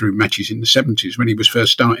anyway through matches in the 70s when he was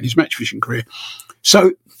first starting his match fishing career.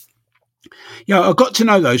 So I got to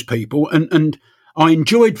know those people and I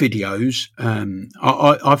enjoyed videos.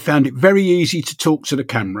 I found it very easy to talk to the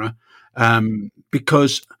camera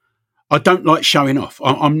because I don't like showing off.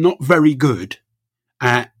 I'm not very good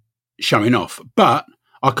at showing off, but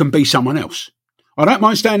I can be someone else. I don't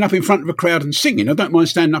mind standing up in front of a crowd and singing. I don't mind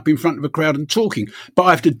standing up in front of a crowd and talking, but I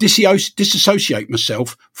have to disassociate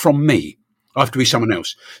myself from me. I have to be someone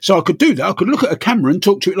else. So I could do that. I could look at a camera and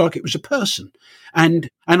talk to it like it was a person. And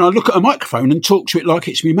I look at a microphone and talk to it like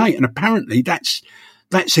it's me mate. And apparently that's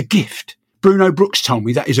a gift. Bruno Brooks told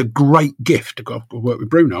me that is a great gift. I've worked with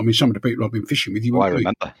Bruno. I mean, some of the people I've been fishing with. I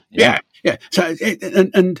remember. Yeah. So,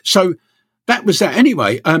 so that was that.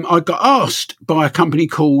 Anyway, I got asked by a company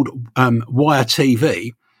called Wire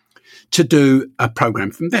TV to do a programme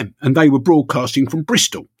from them. And they were broadcasting from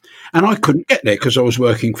Bristol. And I couldn't get there because I was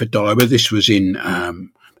working for Daiwa. This was in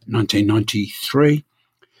 1993.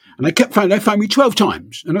 And they phoned me 12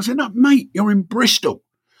 times. And I said, no, mate, you're in Bristol.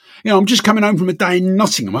 I'm just coming home from a day in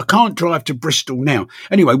Nottingham. I can't drive to Bristol now.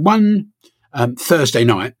 Anyway, one Thursday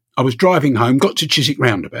night, I was driving home, got to Chiswick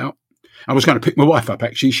Roundabout. I was going to pick my wife up,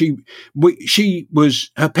 actually.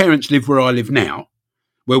 Her parents live where I live now,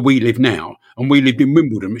 where we live now. And we lived in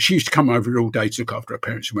Wimbledon. She used to come over here all day to look after her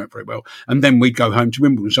parents who weren't very well. And then we'd go home to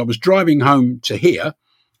Wimbledon. So I was driving home to here.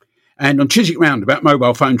 And on Chiswick Roundabout,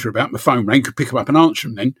 mobile phones were about. My phone rang, could pick them up and answer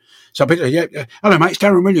them then. So I picked it up. Hello, mate, it's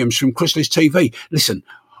Darren Williams from Chrysalis TV. Listen,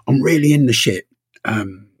 I'm really in the shit.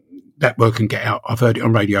 That word can get out. I've heard it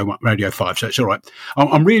on Radio 5, so it's all right.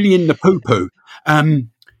 I'm really in the poo-poo.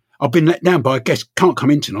 I've been let down by a guest. Can't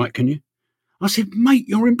come in tonight, can you? I said, mate,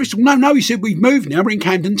 you're in Bristol. No, he said, we've moved now. We're in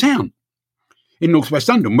Camden Town in northwest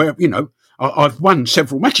London, where, I've won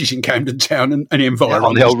several matches in Camden Town and the environment.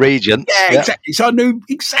 On the whole region. Yeah, exactly. So I knew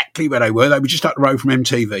exactly where they were. They were just up the road from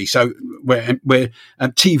MTV. So where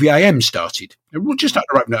TVAM started. They were just up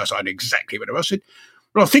the road from there. So I knew exactly where they were. I said,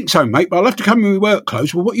 well, I think so, mate, but I'll have to come in with work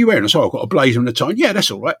clothes. Well, what are you wearing? I said, I've got a blazer and a tie. Yeah, that's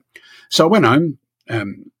all right. So I went home,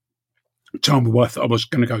 told my wife that I was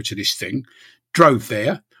going to go to this thing, drove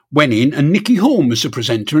there, went in, and Nicky Horn was the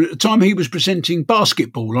presenter. And at the time, he was presenting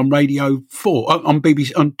basketball on Radio 4, on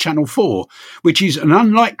BBC, on Channel 4, which is an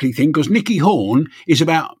unlikely thing because Nicky Horn is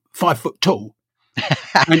about 5 foot tall.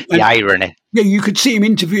 And the irony. Yeah, you could see him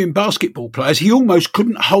interviewing basketball players. He almost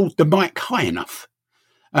couldn't hold the mic high enough.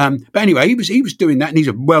 But anyway, he was doing that, and he's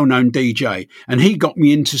a well-known DJ. And he got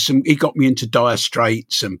me into Dire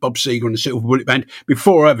Straits and Bob Seger and the Silver Bullet Band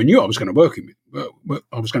before I ever knew I was going to be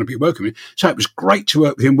working with. So it was great to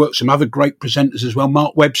work with him. Worked with some other great presenters as well.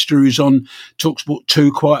 Mark Webster, who's on TalkSport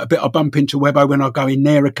 2 quite a bit. I bump into Webbo when I go in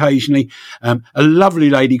there occasionally. A lovely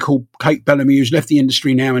lady called Kate Bellamy, who's left the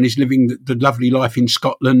industry now and is living the lovely life in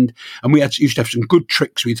Scotland. And we used to have some good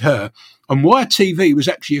tricks with her. And YTV was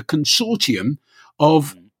actually a consortium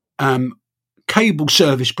of cable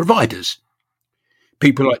service providers,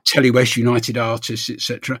 people like Telewest, United Artists,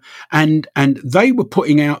 etc., and they were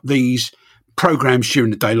putting out these programs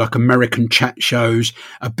during the day, like American chat shows,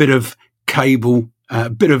 a bit of cable,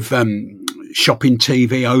 a bit of shopping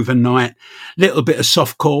TV overnight, little bit of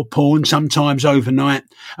softcore porn sometimes overnight,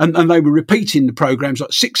 and they were repeating the programs,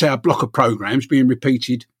 like 6-hour block of programs being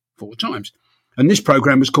repeated 4 times. And this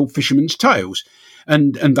program was called Fisherman's Tales.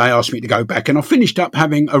 And they asked me to go back, and I finished up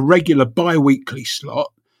having a regular bi-weekly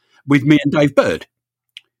slot with me and Dave Bird.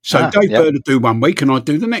 So Dave Bird would do one week, and I'd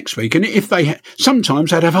do the next week. And if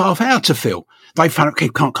sometimes I'd have half hour to fill. They found, "Okay,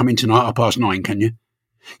 can't come in tonight 9:30, can you?"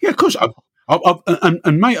 Yeah, of course.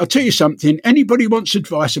 And mate, I'll tell you something. Anybody wants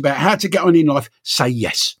advice about how to get on in life, say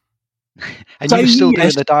yes. And you're still doing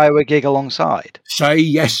the Daiwa gig alongside? Say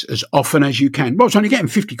yes as often as you can. Well, I was only getting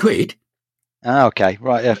 50 quid. Okay,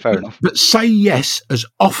 right, yeah, fair enough. But say yes as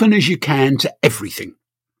often as you can to everything.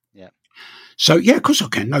 Yeah. So, yeah, of course I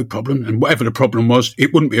can, no problem. And whatever the problem was,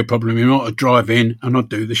 it wouldn't be a problem. I'd drive in and I'd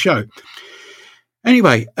do the show.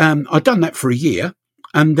 Anyway, I'd done that for a year.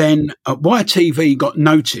 And then YTV got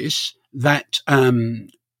notice that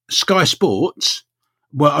Sky Sports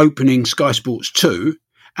were opening Sky Sports 2,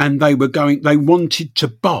 and they wanted to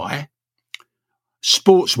buy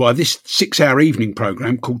Sportswire, this 6-hour evening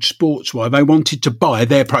program called Sportswire. They wanted to buy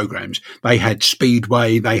their programs. They had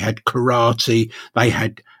Speedway, they had karate, they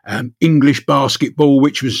had English basketball,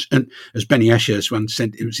 which was, as Benny Ashurst once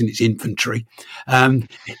said, it was in its infantory.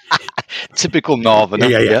 Typical Northerner.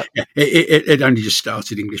 Yeah. It only just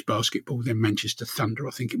started, English basketball, then Manchester Thunder,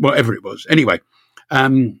 I think, whatever it was. Anyway,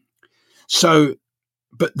 but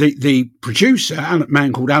the producer, a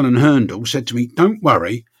man called Alan Herndl, said to me, "Don't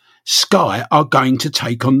worry, Sky are going to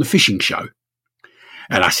take on the fishing show."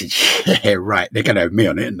 And I said, "Yeah, right. They're going to have me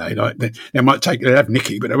on it, aren't they? They'll have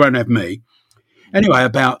Nicky, but they won't have me." Anyway,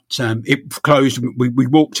 about it closed. We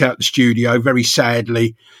walked out the studio very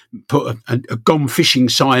sadly, put a gone fishing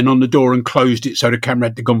sign on the door and closed it so the camera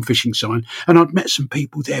had the gone fishing sign. And I'd met some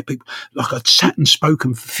people there. People like I'd sat and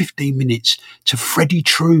spoken for 15 minutes to Freddie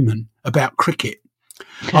Truman about cricket.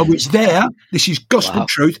 I was there. This is gospel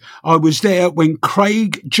truth. I was there when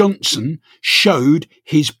Craig Johnson showed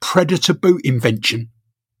his Predator boot invention.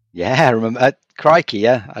 Yeah, I remember. Crikey,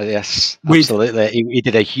 yeah. Yes, absolutely. He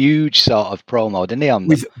did a huge sort of promo, didn't he?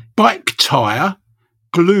 With bike tyre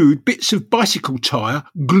glued, bits of bicycle tyre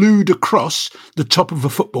glued across the top of a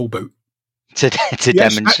football boot. To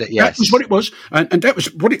demonstrate, that was what it was, and that was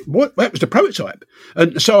that was the prototype.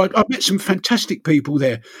 And so I met some fantastic people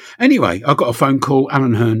there. Anyway, I got a phone call,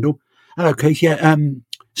 Alan Herndl. "Hello, Keith. Yeah,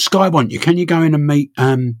 Sky want you. Can you go in and meet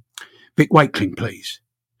Vic Wakeling, please?"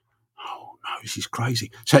 Oh no, this is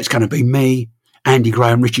crazy. So it's going to be me, Andy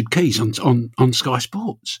Gray, and Richard Keys on Sky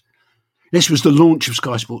Sports. This was the launch of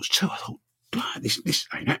Sky Sports 2. I thought, this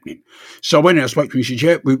ain't happening. So I went in, I spoke to him, he said,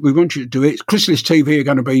 "Yeah, we want you to do it. Chrysalis TV are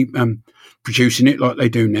going to be producing it like they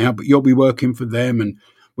do now, but you'll be working for them, and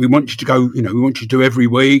we want you to go, we want you to do every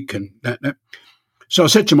week," and that. So I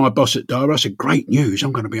said to my boss at Daiwa, I said, "Great news,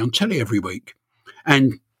 I'm going to be on telly every week."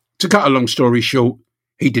 And to cut a long story short,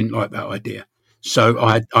 he didn't like that idea. So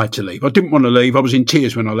I had to leave. I didn't want to leave. I was in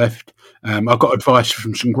tears when I left. I got advice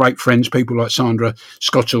from some great friends, people like Sandra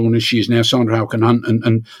Scottle, as she is now, Sandra Halkin Hunt,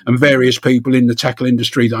 and various people in the tackle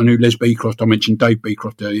industry that I knew. Les Beecroft, I mentioned Dave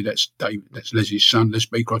Beecroft earlier. That's Leslie's son, Les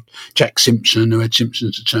Beecroft. Jack Simpson, who had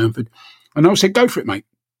Simpsons at Turnford. And I said, "Go for it, mate.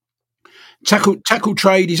 Tackle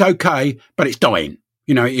trade is okay, but it's dying.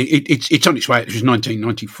 It's on its way." It was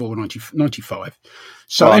 1994, 95.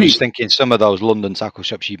 So I'm just thinking some of those London tackle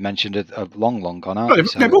shops you mentioned are long gone, aren't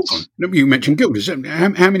they? They've all gone. You mentioned Gilders.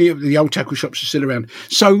 How many of the old tackle shops are still around?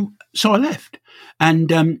 So I left,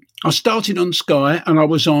 and I started on Sky, and I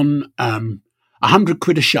was on 100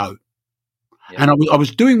 quid a show, and I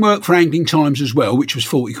was doing work for Angling Times as well, which was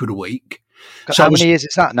 40 quid a week. So how many years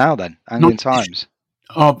is that now then? Angling Times.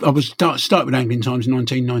 started with Angling Times in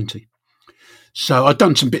 1990. So I'd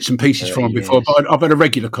done some bits and pieces for them before, but I've had a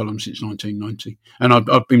regular column since 1990, and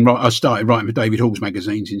I started writing for David Hall's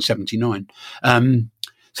magazines in '79, a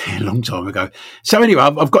long time ago. So anyway,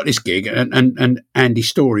 I've got this gig, and Andy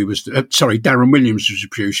Story Darren Williams was the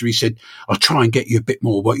producer. He said, "I'll try and get you a bit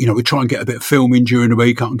more, but we'll try and get a bit of filming during the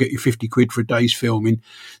week. I can get you 50 quid for a day's filming."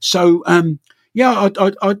 So I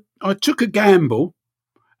took a gamble,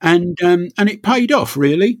 and it paid off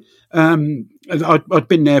really. I'd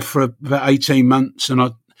been there for about 18 months,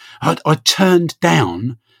 and I turned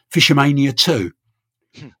down Fishermania 2.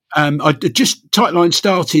 Tightline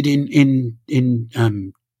started in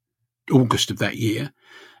August of that year,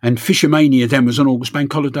 and Fishermania then was on August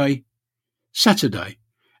Bank Holiday Saturday.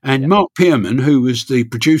 And Mark Pierman, who was the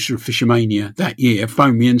producer of Fishermania that year,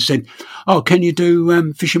 phoned me and said, "Oh, can you do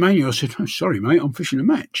Fishermania?" I said, "Oh, sorry, mate, I'm fishing a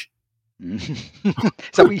match." Is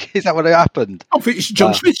that what happened? It's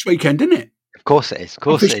John Smith's weekend, isn't it? Of course it is.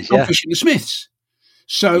 I'm fishing the Smiths.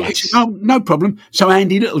 So he said, "Oh, no problem." So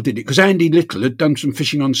Andy Little did it, because Andy Little had done some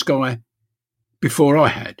fishing on Sky before I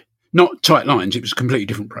had. Not Tight Lines, it was a completely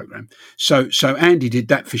different programme. So Andy did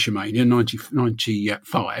that Fishermania,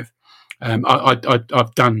 95.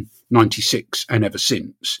 I've done 96 and ever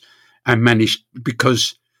since, and managed,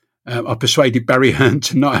 because I persuaded Barry Hearn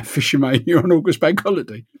to not have Fishermania on August Bank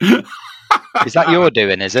Holiday. Is that your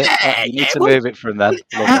doing, is it? You need to move it from there.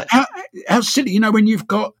 How silly, when you've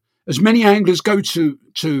got as many anglers go to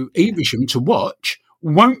Evesham to watch,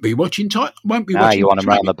 won't be watching. You want them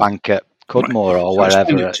around the bank at Cudmore or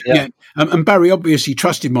wherever. Yeah. And Barry obviously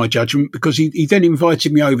trusted my judgment, because he then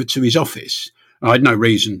invited me over to his office. I had no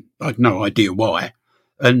reason, I had no idea why.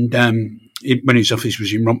 And when his office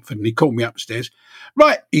was in Romford, and he called me upstairs.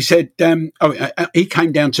 Right, he said, he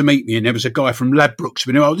came down to meet me, and there was a guy from Ladbrokes.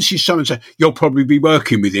 This is so-and-so, you'll probably be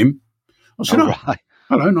working with him. I said, right.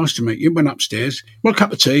 Hello, nice to meet you. Went upstairs, had a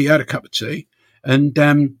cup of tea. And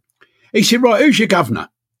he said, right, who's your governor?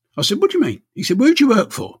 I said, what do you mean? He said, who do you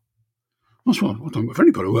work for? I said, well, I don't work for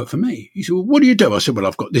anybody, work for me. He said, well, what do you do? I said, well,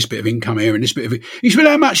 I've got this bit of income here and this bit of it. He said,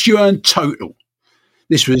 well, how much do you earn total?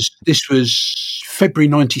 This was February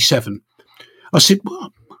 97. I said,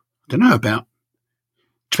 well, I don't know, about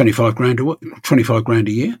 25 grand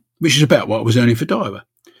a year, which is about what I was earning for Daiwa.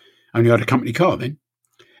 Only had a company car then.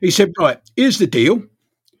 He said, right, here's the deal.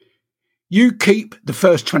 You keep the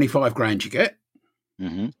first 25 grand you get.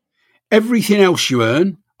 Mm-hmm. Everything else you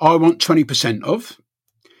earn, I want 20% of.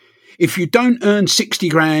 If you don't earn 60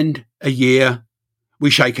 grand a year, we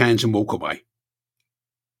shake hands and walk away.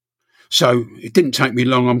 So it didn't take me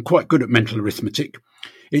long. I'm quite good at mental arithmetic.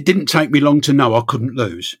 It didn't take me long to know I couldn't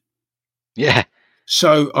lose. Yeah.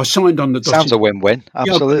 So I signed on the document. Sounds a win-win.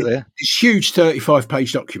 Absolutely. This huge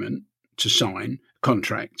 35-page document to sign,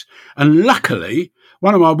 contract. And luckily,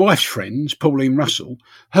 one of my wife's friends, Pauline Russell,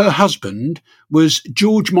 her husband was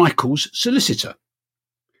George Michael's solicitor.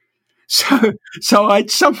 So I had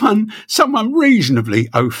someone reasonably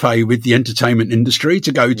au fait with the entertainment industry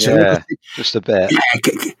to go to. Yeah, just a bit.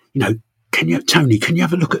 Yeah, Tony, can you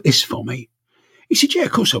have a look at this for me? He said, yeah,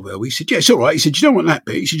 of course I will. He said, yeah, it's all right. He said, you don't want that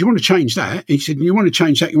bit. He said, you want to change that? He said, you want to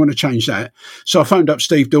change that? You want to change that? So I phoned up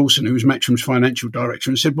Steve Dawson, who was Matchroom's financial director,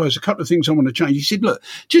 and said, well, there's a couple of things I want to change. He said, look,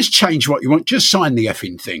 just change what you want. Just sign the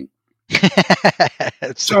effing thing.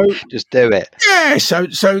 So just do it. Yeah.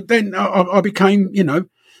 So then I became,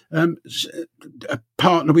 a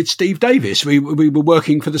partner with Steve Davis. We were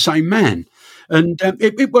working for the same man. And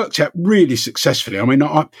it worked out really successfully. I mean,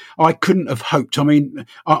 I couldn't have hoped. I mean,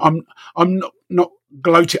 I'm not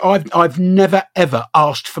gloating. I've never ever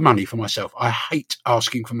asked for money for myself. I hate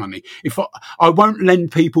asking for money. If I won't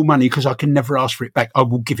lend people money because I can never ask for it back, I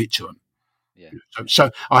will give it to them. Yeah.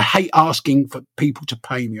 So I hate asking for people to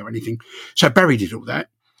pay me or anything. So Barry did all that,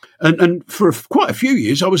 and for quite a few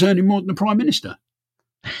years, I was earning more than the Prime Minister.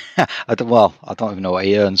 I don't even know what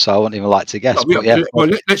he earns, so I wouldn't even like to guess. Well,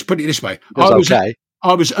 let's put it this way. I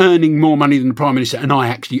was earning more money than the Prime Minister, and I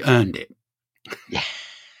actually earned it. Yeah.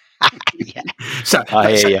 Yeah. So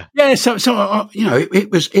it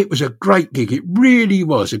was a great gig. It really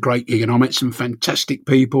was a great gig, and I met some fantastic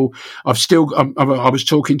people. I was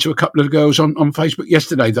talking to a couple of girls on Facebook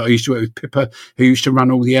yesterday that I used to work with, Pippa, who used to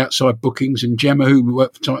run all the outside bookings, and Gemma, who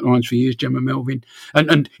worked for Tight Lines for years, Gemma Melvin,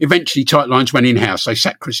 and eventually Tight Lines went in house. They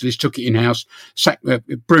sacked Chrysalis, took it in house.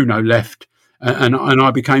 Bruno left, and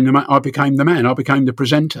I became the man. I became the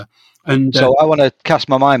presenter. And so I want to cast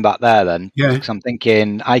my mind back there then, yeah, because I'm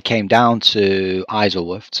thinking I came down to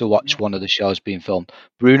Isleworth to watch one of the shows being filmed.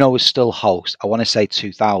 Bruno was still host. I want to say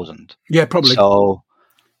 2000. Yeah, probably. So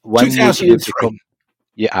when 2003.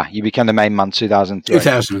 you became the main man, 2003.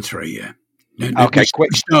 2003, yeah. Okay, we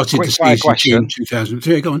started quick the fire season question. in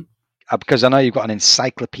 2003. Go on. Because I know you've got an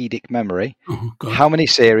encyclopedic memory. Oh, God. How many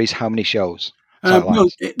series? How many shows? Well,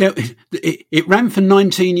 it ran for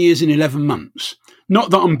 19 years and 11 months. Not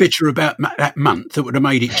that I'm bitter about that month. That would have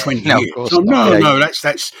made it 20 No, of years. course So, not. no, Yeah,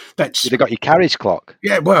 that's. You'd have got your carriage clock.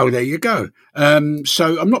 Yeah, well, there you go.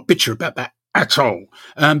 So I'm not bitter about that at all.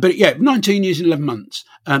 But yeah, 19 years and 11 months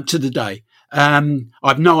to the day.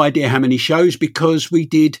 I've no idea how many shows because we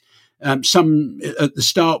did some at the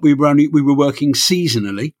start. We were working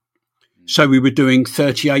seasonally. So we were doing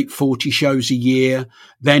 38, 40 shows a year.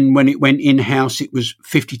 Then when it went in-house, it was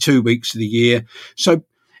 52 weeks of the year. So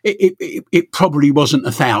it probably wasn't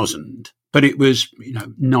 1,000, but it was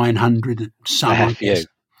 900 some. I guess.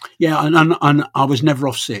 Yeah, and I was never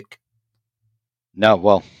off sick. No,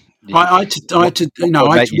 well, I had to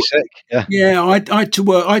make you sick. Yeah, I had to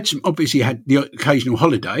work. Obviously had the occasional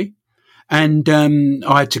holiday, and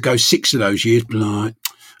I had to go 6 of those years.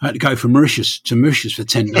 I had to go from Mauritius to Mauritius for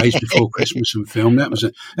 10 days before Christmas and film. That was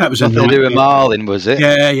a Nothing to do with Marlin, was it?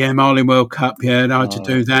 Yeah, Marlin World Cup. Yeah, I had to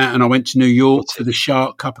do that, and I went to New York for the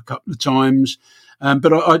Shark Cup a couple of times.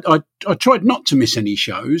 But I tried not to miss any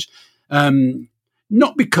shows,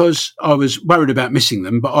 not because I was worried about missing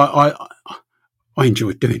them, but I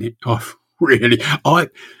enjoyed doing it. I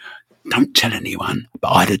don't tell anyone, but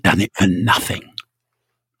I'd have done it for nothing.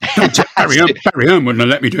 Barry Hearn wouldn't have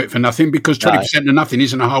let me do it for nothing because 20% of nothing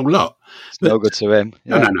isn't a whole lot. It's no good to him.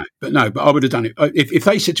 Yeah. No. But I would have done it. If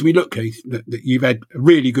they said to me, look, Keith, that you've had a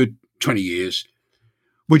really good 20 years,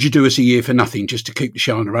 would you do us a year for nothing just to keep the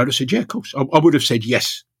show on the road? I said, yeah, of course. I would have said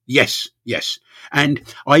yes. And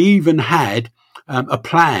I even had a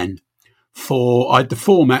plan I had the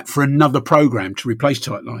format for another program to replace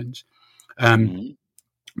Tight Lines.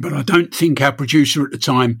 But I don't think our producer at the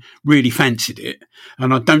time really fancied it.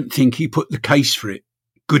 And I don't think he put the case for it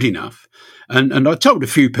good enough. And I told a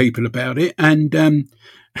few people about it and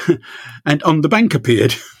On the Bank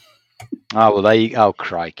appeared. Oh, well,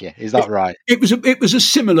 crikey. Is that right? It was a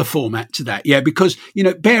similar format to that. Yeah. Because,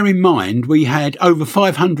 bear in mind, we had over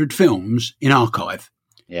 500 films in archive.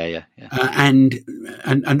 Yeah. And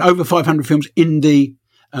over 500 films in the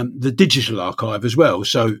digital archive as well.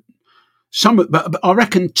 So, but I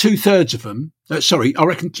reckon 2/3 of them. I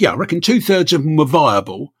reckon 2/3 of them were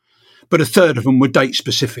viable, but a third of them were date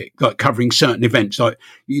specific, like covering certain events. Like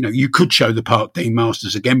you could show the Park Dean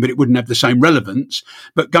Masters again, but it wouldn't have the same relevance.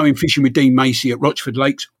 But going fishing with Dean Macy at Rochford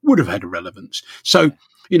Lakes would have had a relevance. So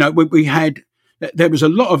we had there was a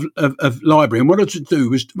lot of library, and what I wanted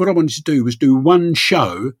to do was do one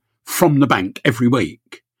show from the bank every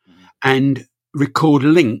week, and record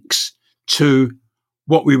links to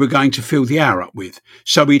what we were going to fill the hour up with.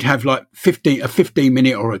 So we'd have like a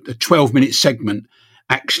 15-minute or a 12-minute segment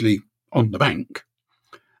actually on the bank.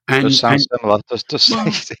 And does sound similar.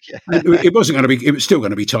 It wasn't going to be. It was still going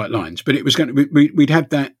to be Tight Lines, but it was going to. We'd have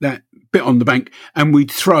that bit on the bank, and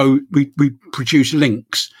we'd produce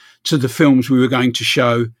links to the films we were going to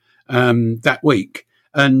show that week.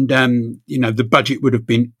 And the budget would have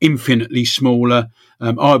been infinitely smaller.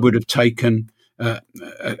 I would have taken.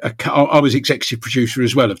 I was executive producer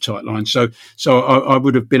as well of Tight Lines, so I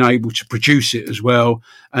would have been able to produce it as well,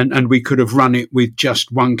 and we could have run it with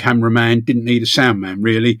just one cameraman, didn't need a sound man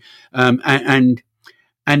really, and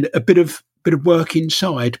a bit of work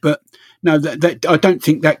inside. But no, that I don't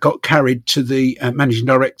think that got carried to the managing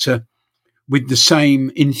director with the same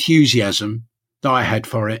enthusiasm that I had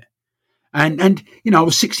for it. And I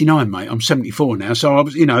was 69, mate. I'm 74 now, so I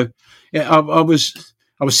was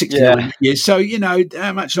I was 69 years. So,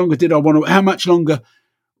 how much longer did I want to, how much longer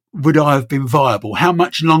would I have been viable? How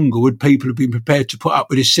much longer would people have been prepared to put up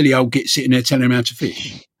with this silly old git sitting there telling them how to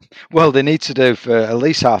fish? Well, they need to do for at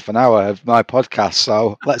least half an hour of my podcast.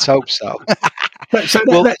 So let's hope so. That's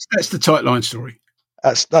the Tight Line story.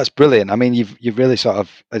 That's brilliant. I mean, you've really sort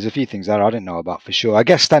of, there's a few things there I didn't know about for sure. I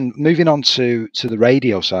guess then moving on to the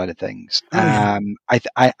radio side of things, now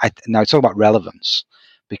talk about relevance,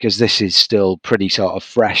 because this is still pretty sort of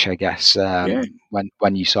fresh, I guess,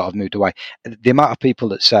 when you sort of moved away. The amount of people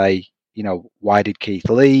that say, why did Keith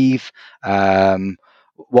leave?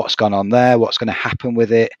 What's gone on there? What's going to happen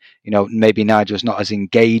with it? Maybe Nigel's not as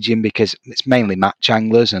engaging because it's mainly match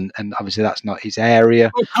anglers, and obviously that's not his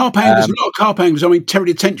area. Well, carp anglers, a lot of carp anglers. I mean,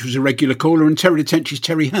 Terry the Tench was a regular caller, and Terry the Tench is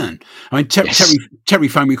Terry Hearn. I mean, Terry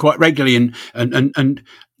phoned me quite regularly, and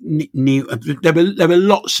there were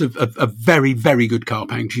lots of very, very good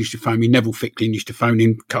carp anglers used to phone me. Neville Ficklin used to phone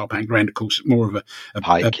in, carp angler, and of course more of a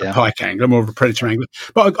pike angler, more of a predator angler.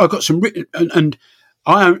 But I got some written, and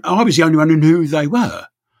I was the only one who knew who they were.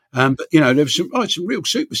 But, there was some real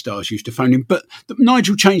superstars used to phone in. But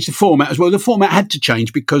Nigel changed the format as well. The format had to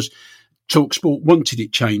change because TalkSport wanted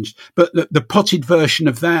it changed. But the potted version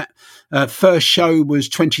of that first show was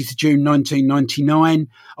 20th of June 1999.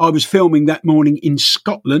 I was filming that morning in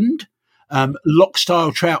Scotland,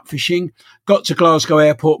 lock-style trout fishing. Got to Glasgow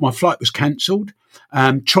Airport. My flight was cancelled.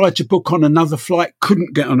 Tried to book on another flight.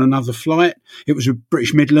 Couldn't get on another flight. It was a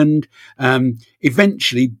British Midland.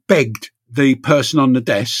 Eventually begged the person on the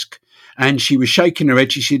desk, and she was shaking her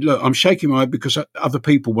head. She said, look, I'm shaking my head because other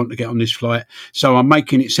people want to get on this flight, so I'm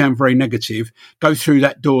making it sound very negative. Go through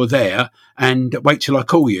that door there and wait till I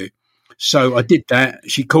call you. So I did that.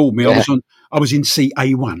 She called me. Yeah. I was in seat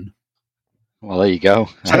A1. Well, there you go.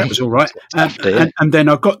 So that was all right. And then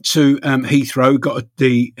I got to Heathrow, got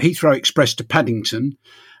the Heathrow Express to Paddington,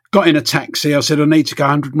 got in a taxi. I said, I need to go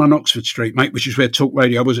 101 Oxford Street, mate, which is where Talk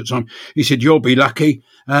Radio was at the time. He said, you'll be lucky.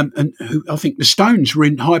 And I think the Stones were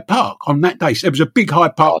in Hyde Park on that day. So there was a big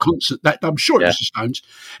Hyde Park concert that I'm sure it was the Stones.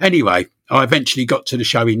 Anyway, I eventually got to the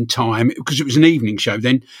show in time because it was an evening show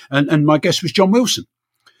then. And my guest was John Wilson.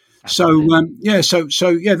 So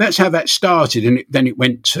that's how that started. And then it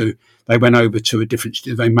went to, they went over to a different,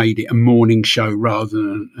 they made it a morning show rather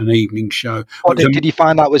than an evening show. Did you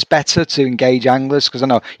find that was better to engage anglers? Because I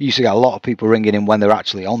know you used to get a lot of people ringing in when they're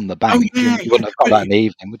actually on the bank. You wouldn't have got that in the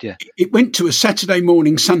evening, would you? It went to a Saturday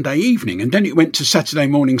morning, Sunday evening, and then it went to Saturday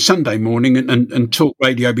morning, Sunday morning, and Talk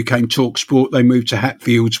Radio became Talk Sport. They moved to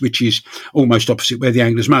Hatfields, which is almost opposite where the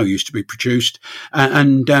Anglers Mo used to be produced.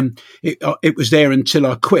 It was there until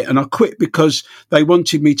I quit. And I quit because they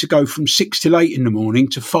wanted me to go from 6 till 8 in the morning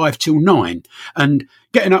to 5 till 9. And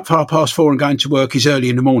getting up 4:30 and going to work is early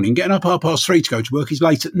in the morning. Getting up 3:30 to go to work is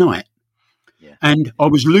late at night. Yeah. And I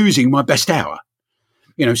was losing my best hour.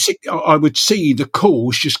 I would see the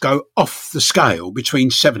calls just go off the scale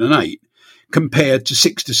between 7 and 8 compared to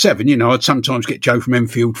 6 to 7. I'd sometimes get Joe from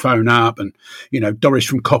Enfield phone up and, Doris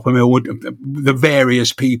from Coppermill, the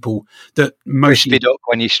various people that mostly... Crispy Duck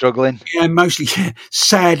when you're struggling. Yeah, mostly,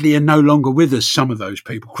 sadly, are no longer with us, some of those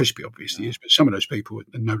people. Crispy obviously is, but some of those people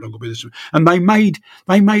are no longer with us. And they made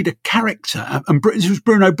a character, and this was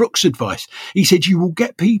Bruno Brooks' advice. He said, you will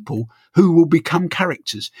get people who will become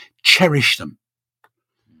characters. Cherish them.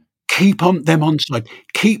 Keep them on side.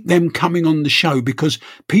 Keep them coming on the show because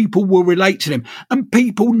people will relate to them. And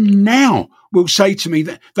people now will say to me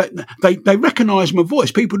that they recognise my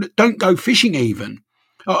voice. People that don't go fishing even.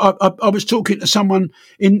 I was talking to someone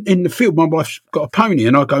in the field. My wife's got a pony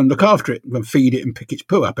and I go and look after it and feed it and pick its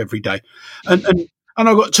poo up every day. And I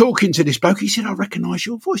got talking to this bloke. He said, I recognise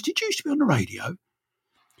your voice. Did you used to be on the radio?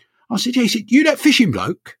 I said, yeah. He said, you that fishing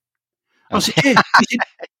bloke? I said, yeah. He said,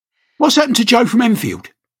 what's happened to Joe from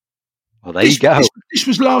Enfield? Well, there you go. This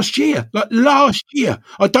was last year.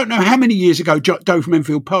 I don't know how many years ago Joe from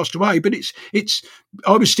Enfield passed away, but it's.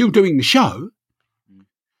 I was still doing the show,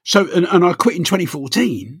 so and I quit in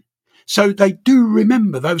 2014. So they do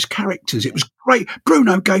remember those characters. It was great.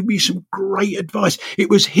 Bruno gave me some great advice.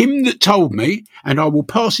 It was him that told me, and I will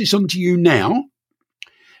pass this on to you now.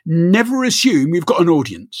 Never assume you've got an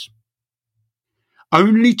audience.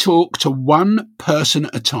 Only talk to one person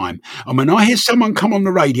at a time. And when I hear someone come on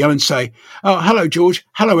the radio and say, oh, hello, George,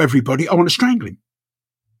 hello, everybody, I want to strangle him.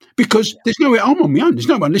 Because there's no way, I'm on my own. There's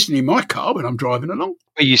no one listening in my car when I'm driving along.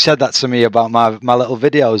 Well, you said that to me about my little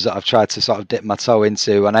videos that I've tried to sort of dip my toe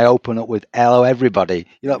into, and I open up with hello, everybody.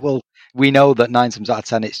 You're like, well, we know that 9 times out of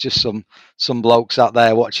 10, it's just some blokes out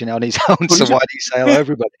there watching it on his own. So why do you say hello,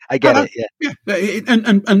 everybody? I get it. Yeah.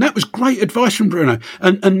 And that was great advice from Bruno.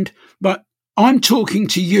 But I'm talking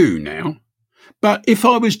to you now, but if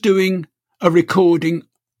I was doing a recording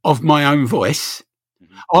of my own voice,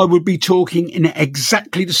 I would be talking in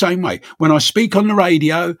exactly the same way. When I speak on the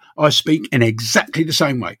radio, I speak in exactly the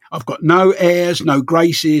same way. I've got no airs, no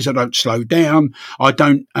graces. I don't slow down. I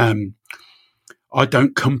don't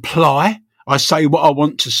comply. I say what I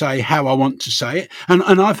want to say, how I want to say it. And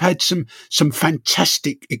I've had some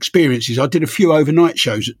fantastic experiences. I did a few overnight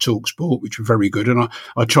shows at TalkSport, which were very good. And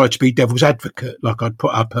I tried to be devil's advocate. Like I'd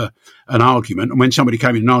put up an argument. And when somebody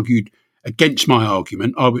came in and argued against my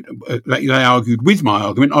argument, I would, they argued with my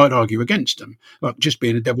argument, I'd argue against them, like just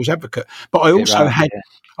being a devil's advocate. But I also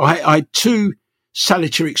had 2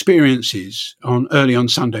 salutary experiences early on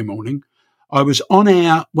Sunday morning. I was on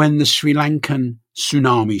air when the Sri Lankan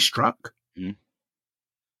tsunami struck.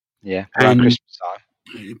 Yeah, around Christmas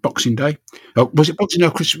time. Boxing Day. Oh, was it Boxing Day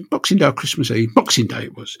or Christmas? Boxing Day or Christmas Eve? Boxing Day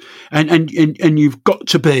it was. And you've got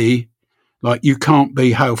to be like, you can't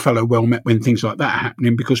be hail fellow well met when things like that are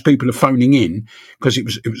happening, because people are phoning in, because it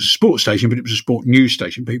was a sports station, but it was a sport news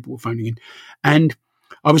station. People were phoning in, and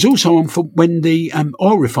I was also on for when the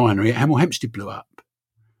oil refinery at Hemel Hempstead blew up.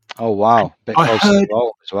 Oh, wow. Bit close to the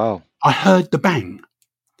roll as well. I heard the bang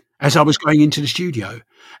as I was going into the studio,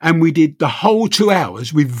 and we did the whole 2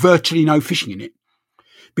 hours with virtually no fishing in it.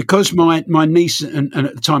 Because my niece and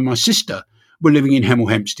at the time my sister were living in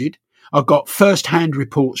Hemel Hempstead, I got first-hand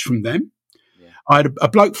reports from them. Yeah. I had a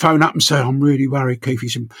bloke phone up and say, I'm really worried, Keith. He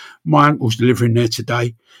said, my uncle's delivering there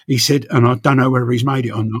today. He said, and I don't know whether he's made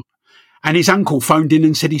it or not. And his uncle phoned in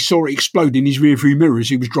and said he saw it explode in his rearview mirror as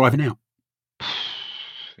he was driving out.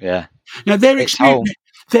 Yeah. Now,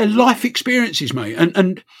 they're life experiences, mate.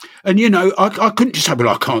 And you know, I couldn't just say, well,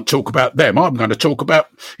 I can't talk about them. I'm going to talk about,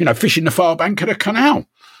 you know, fishing the far bank of the canal.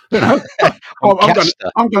 You know,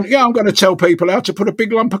 I'm going to tell people how to put a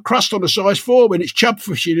big lump of crust on a size 4 when it's chub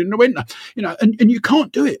fishing in the winter. You know, and you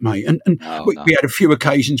can't do it, mate. And we had a few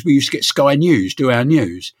occasions we used to get Sky News do our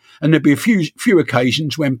news, and there'd be a few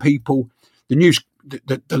occasions when the news,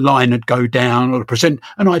 the line would go down or the present,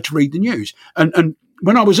 and I had to read the news. And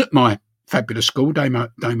when I was at my fabulous school, Dame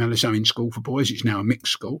Alice Owen School for Boys, it's now a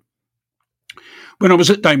mixed school. When I was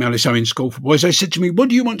at Dame Alice Owen School for Boys, they said to me, what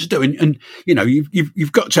do you want to do? And you know,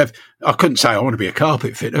 you've got to have, I couldn't say I want to be a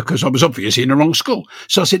carpet fitter because I was obviously in the wrong school.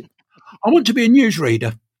 So I said, I want to be a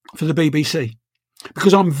newsreader for the BBC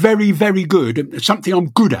because I'm very, very good. Something I'm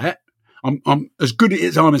good at, I'm as good at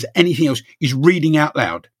it as anything else, is reading out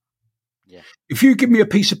loud. Yeah. If you give me a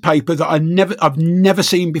piece of paper that I've never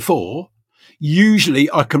seen before,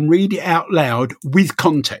 usually I can read it out loud with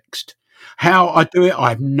context. How I do it, I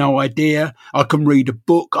have no idea. I can read a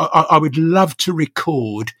book. I would love to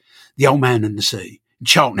record The Old Man and the Sea.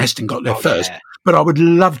 Charlton Heston got there first, but I would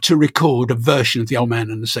love to record a version of The Old Man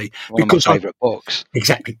and the Sea. One of my favourite books.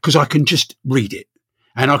 Exactly, because I can just read it.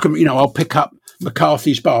 And I can, you know, I'll pick up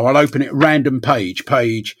McCarthy's Bar. I'll open it, random page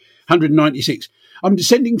 196. I'm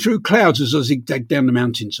descending through clouds as I zigzag down the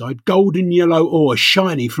mountainside. Golden yellow ore,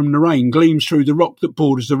 shiny from the rain, gleams through the rock that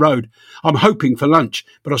borders the road. I'm hoping for lunch,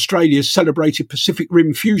 but Australia's celebrated Pacific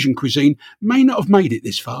Rim fusion cuisine may not have made it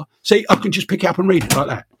this far. See, I can just pick it up and read it like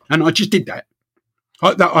that. And I just did that.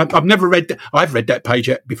 I've never read that. I've read that page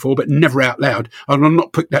before, but never out loud. And I've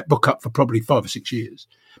not picked that book up for probably 5 or 6 years.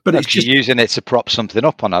 But it's just using it to prop something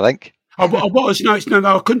up on, I think. I was. No,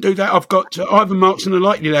 I couldn't do that. I've got Ivan Marks and the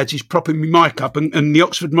Likely Lads is propping my mic up, and the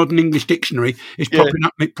Oxford Modern English Dictionary is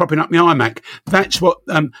propping up my iMac. That's what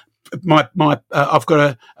I've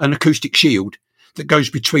got an acoustic shield that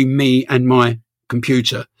goes between me and my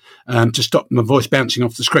computer to stop my voice bouncing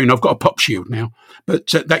off the screen. I've got a pop shield now, but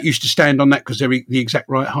that used to stand on that because they're the exact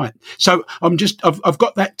right height. So I've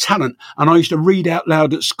got that talent, and I used to read out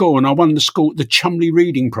loud at school, and I won the Chumley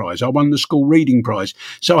Reading Prize. I won the school reading prize.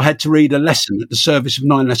 So I had to read a lesson at the service of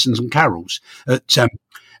 9 Lessons and Carols at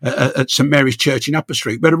St Mary's Church in Upper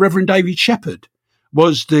Street, where the Reverend David Shepherd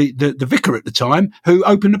was the vicar at the time who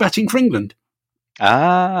opened the batting for England.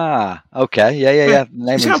 Ah, okay. Yeah.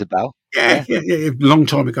 Name rings a bell. Yeah, long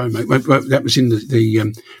time ago, mate. That was in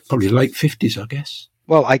the probably late 50s, I guess.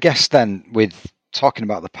 Well, I guess then, with talking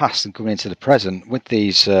about the past and coming into the present, with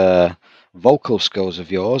these vocal skills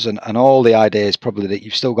of yours and all the ideas probably that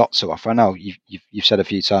you've still got to offer. I know you've said a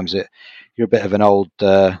few times that you're a bit of an old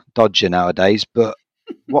dodger nowadays, but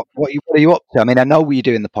what are you up to? I mean, I know you're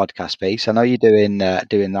doing the podcast piece. I know you're doing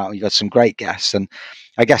that. You've got some great guests, and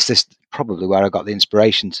I guess this is probably where I got the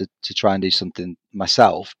inspiration to try and do something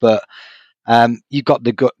myself. But you've got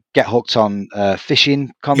the Get Hooked on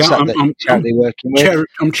fishing concept that you're currently working with.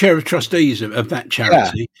 I'm chair of trustees of that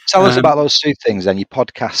charity. Yeah. Tell us about those two things then, your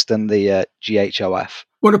podcast and the GHOF.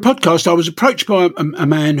 Well, the podcast, I was approached by a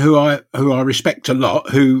man who I respect a lot,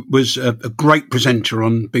 who was a great presenter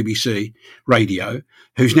on BBC Radio,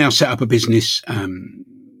 who's now set up a business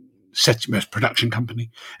production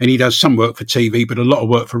company, and he does some work for TV, but a lot of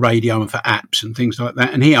work for radio and for apps and things like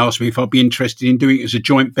that. And he asked me if I'd be interested in doing it as a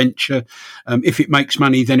joint venture. If it makes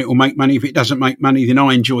money, then it will make money. If it doesn't make money, then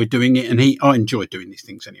I enjoy doing it. And I enjoy doing these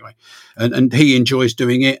things anyway. And he enjoys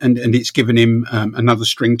doing it, and it's given him another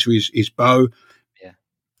string to his bow. Yeah.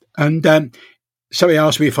 And so he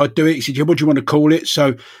asked me if I'd do it. He said, what do you want to call it?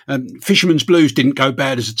 So Fisherman's Blues didn't go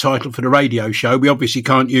bad as a title for the radio show. We obviously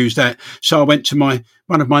can't use that. So I went to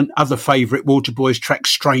one of my other favourite Waterboys tracks,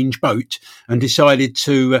 Strange Boat, and decided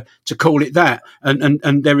to call it that.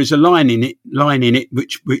 And there is a line in it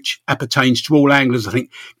which appertains to all anglers, I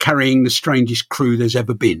think, carrying the strangest crew there's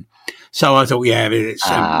ever been. So I thought, it's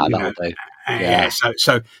that'll do. Yeah.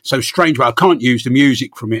 So Strange. Well, I can't use the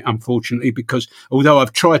music from it, unfortunately, because although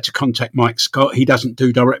I've tried to contact Mike Scott, he doesn't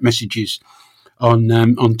do direct messages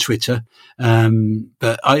on Twitter.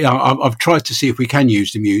 But I've tried to see if we can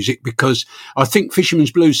use the music, because I think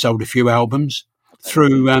Fisherman's Blues sold a few albums.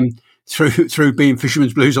 through being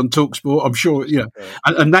Fisherman's Blues on TalkSport. I'm sure,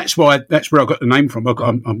 and that's where I got the name from.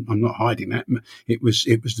 I'm not hiding that. It was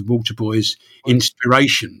the Water Boys'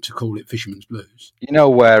 inspiration to call it Fisherman's Blues. You know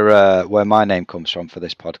where my name comes from for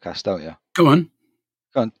this podcast, don't you? Go on.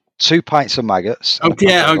 2 pints of maggots. 2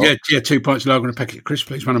 pints of lager and a packet of crisps,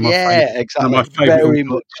 please. One of my exactly. One of my very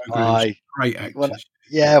much great actors.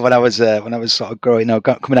 When I was sort of growing up,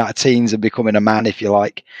 coming out of teens and becoming a man, if you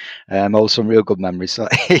like, some real good memories. So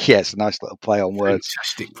it's a nice little play on words.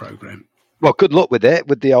 Fantastic program. Well, good luck with it,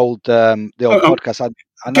 with the old podcast. I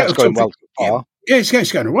know it's going well so far. Yeah,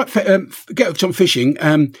 it's going all right. Get Hooked on Fishing.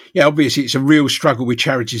 Obviously, it's a real struggle with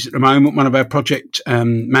charities at the moment. One of our project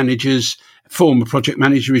former project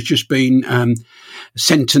manager, has just been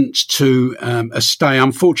sentenced to a stay.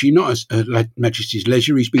 Unfortunately, not as Majesty's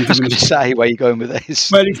Leisure. He's been given where you going with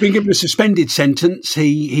this? Well, he's been given a suspended sentence.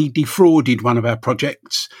 He defrauded one of our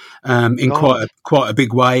projects in quite a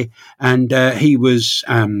big way, and he was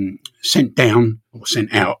sent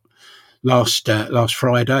out last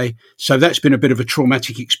Friday. So that's been a bit of a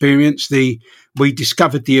traumatic experience. We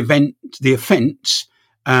discovered the offence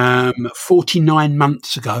 49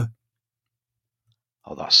 months ago.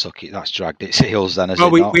 Oh, that's sucky. That's dragged its heels then, isn't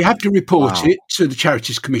it? We have to report it to the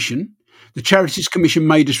Charities Commission. The Charities Commission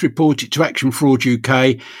made us report it to Action Fraud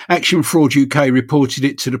UK. Action Fraud UK reported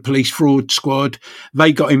it to the Police Fraud Squad.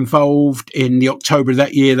 They got involved in the October of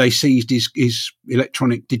that year. They seized his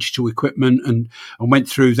electronic digital equipment and went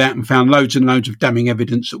through that and found loads and loads of damning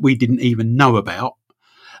evidence that we didn't even know about.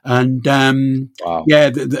 And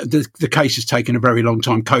the case has taken a very long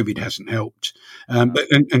time. COVID hasn't helped, but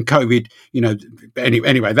COVID,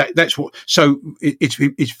 anyway, that's what. So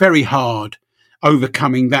it's very hard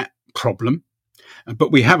overcoming that problem,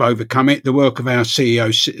 but we have overcome it. The work of our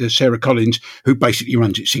CEO Sarah Collins, who basically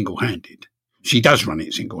runs it single-handed. She does run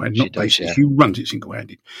it single-handed, She runs it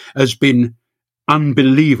single-handed. Has been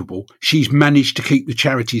unbelievable. She's managed to keep the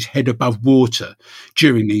charity's head above water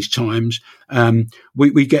during these times.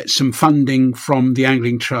 We get some funding from the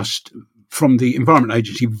Angling Trust, from the Environment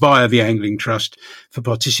Agency via the Angling Trust for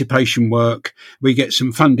participation work. We get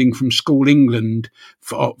some funding from School England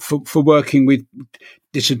for working with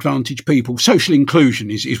disadvantaged people. Social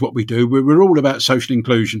inclusion is what we do. We're all about social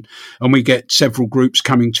inclusion, and we get several groups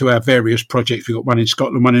coming to our various projects. We've got one in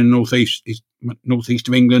Scotland, one in the northeast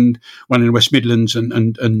of England, one in the West Midlands, and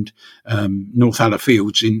North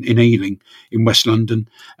Allerfields in Ealing in West London,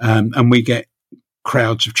 and we get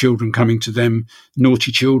crowds of children coming to them,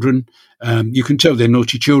 naughty children. You can tell they're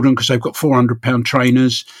naughty children because they've got £400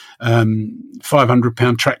 trainers, £500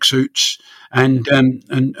 tracksuits,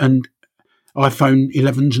 and iPhone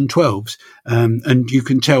 11s and 12s, and you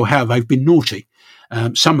can tell how they've been naughty,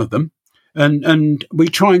 some of them, and we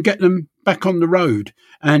try and get them back on the road,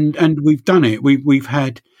 and we've done it. We've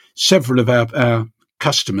had several of our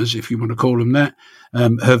customers, if you want to call them that,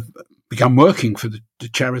 have begun working for the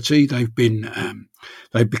charity.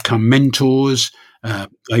 They've become mentors.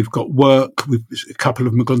 They've got work. A couple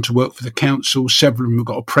of them have gone to work for the council. Several of them have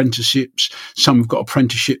got apprenticeships. Some have got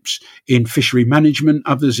apprenticeships in fishery management.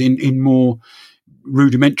 Others in more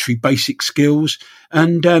rudimentary basic skills.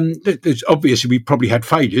 And there's obviously we probably had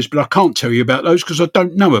failures, but I can't tell you about those because I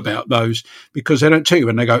don't know about those, because they don't tell you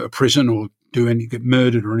when they go to prison or get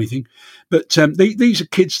murdered or anything. But these are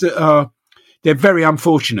kids that they're very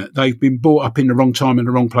unfortunate. They've been brought up in the wrong time in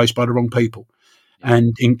the wrong place by the wrong people,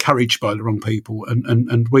 and encouraged by the wrong people.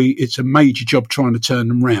 And it's a major job trying to turn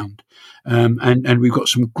them round. And we've got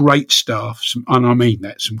some great staff, some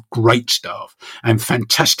great staff and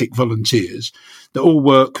fantastic volunteers that all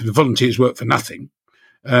work. The volunteers work for nothing.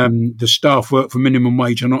 The staff work for minimum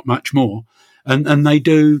wage or not much more. And they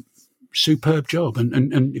do superb job.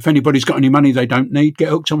 And if anybody's got any money they don't need, Get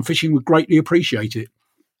Hooked on Fishing would greatly appreciate it.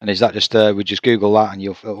 And is that just we just Google that and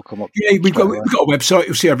it'll come up? Yeah, we've got a website.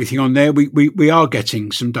 You'll see everything on there. We are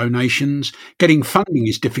getting some donations. Getting funding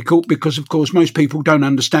is difficult because, of course, most people don't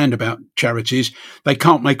understand about charities. They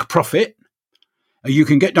can't make a profit. You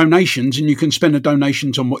can get donations and you can spend the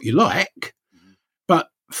donations on what you like, but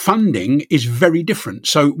funding is very different.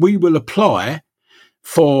 So we will apply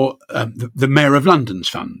for the Mayor of London's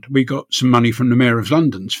fund. We got some money from the Mayor of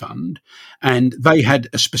London's fund, and they had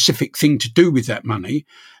a specific thing to do with that money,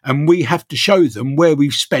 and we have to show them where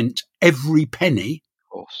we've spent every penny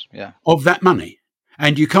of that money.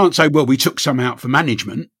 And you can't say, well, we took some out for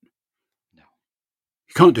management. No.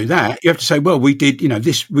 You can't do that. You have to say, well, we did,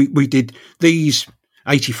 this, we did these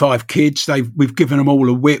 85 kids. We've given them all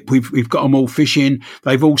a whip. We've got them all fishing.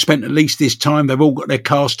 They've all spent at least this time. They've all got their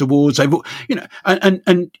cast awards. They've all,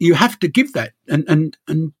 and you have to give that and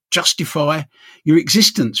justify your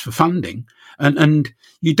existence for funding. and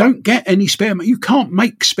you don't get any spare money. You can't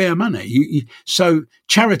make spare money. So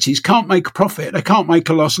charities can't make a profit, they can't make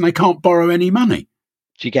a loss, and they can't borrow any money.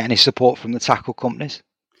 Do you get any support from the tackle companies?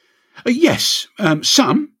 Yes,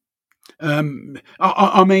 some.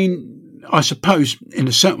 I mean, I suppose in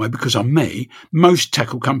a certain way, because I'm me, most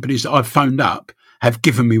tackle companies that I've phoned up have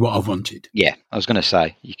given me what I've wanted. Yeah, I was going to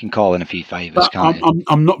say, you can call in a few favours, can't you?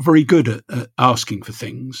 I'm not very good at asking for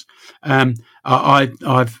things. I've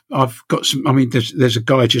got some. I mean, there's a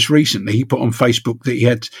guy just recently, he put on Facebook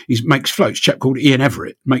that he makes floats. A chap called Ian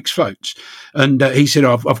Everett makes floats, and he said,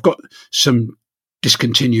 I've got some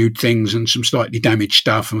discontinued things and some slightly damaged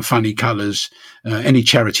stuff and funny colours. Any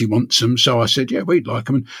charity wants them. So I said, yeah, we'd like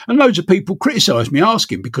them. And loads of people criticise me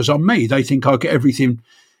asking, because I'm me. They think I get everything,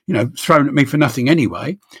 thrown at me for nothing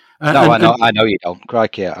anyway. I know you don't.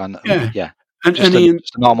 Crikey. Yeah. And Ian,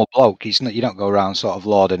 just a normal bloke. You don't go around sort of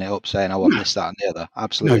lauding it up saying, I want this, that and the other.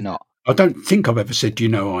 Absolutely not. I don't think I've ever said,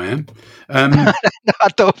 who I am. No, I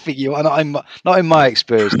don't think you are. Not in my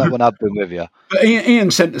experience, not when I've been with you. But Ian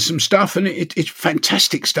sent us some stuff, and it's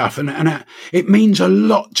fantastic stuff, and it means a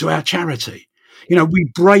lot to our charity.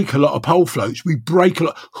 We break a lot of pole floats. We break a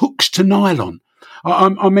lot hooks to nylon.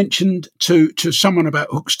 I mentioned to someone about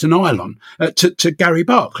hooks to nylon to Gary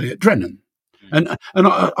Barclay at Drennan, and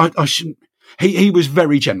I shouldn't. He was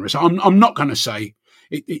very generous. I'm not going to say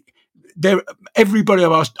it. Everybody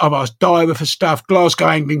I've asked Daiwa for stuff. Glasgow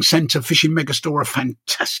Angling Centre, Fishing Megastore are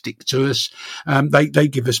fantastic to us. They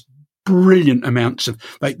give us brilliant amounts of.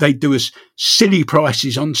 They do us silly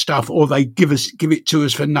prices on stuff, or they give it to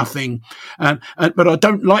us for nothing. But I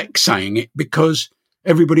don't like saying it because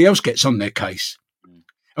everybody else gets on their case,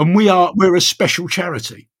 and we're a special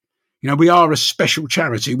charity. We are a special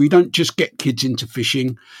charity. We don't just get kids into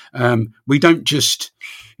fishing. We don't just,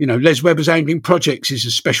 Les Webber's Angling Projects is a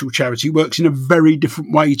special charity. He works in a very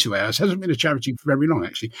different way to ours. Hasn't been a charity for very long,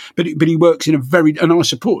 actually. But he works in and I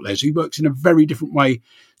support Les, he works in a very different way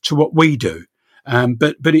to what we do.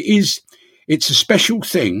 But it's a special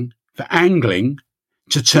thing for angling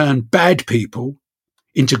to turn bad people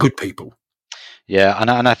into good people. Yeah,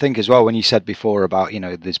 and I think as well, when you said before about,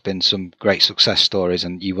 there's been some great success stories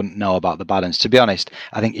and you wouldn't know about the bad ones. To be honest,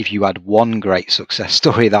 I think if you had one great success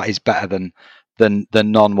story, that is better than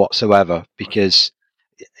none whatsoever, because,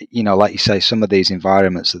 like you say, some of these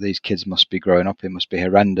environments that these kids must be growing up in must be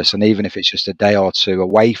horrendous. And even if it's just a day or two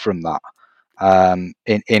away from that,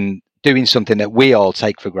 in doing something that we all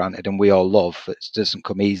take for granted and we all love, it doesn't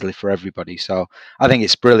come easily for everybody. So I think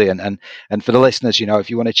it's brilliant. And for the listeners, if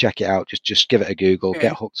you want to check it out, just give it a Google,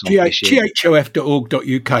 get hooked on fishing.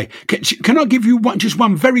 GHOF.org.uk. Can I give you just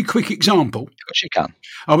one very quick example? Of course you can.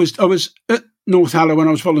 I was at North Hallow when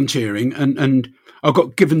I was volunteering, and I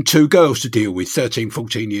got given two girls to deal with, 13,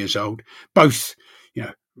 14 years old, both,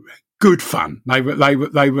 good fun. They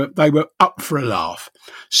were up for a laugh.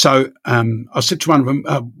 So I said to one of them,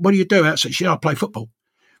 "What do you do outside?" She said, "I play football."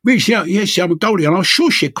 Really? Yes, I'm a goalie, and I was sure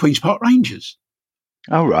she had Queen's Park Rangers.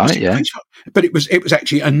 Oh right, yeah. But it was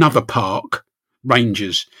actually another park,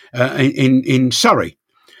 Rangers, in Surrey.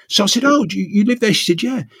 So I said, "Oh, do you live there?" She said,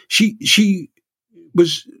 "Yeah."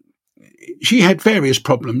 She had various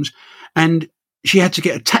problems, and she had to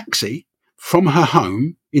get a taxi from her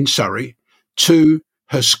home in Surrey to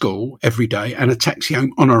her school every day, and a taxi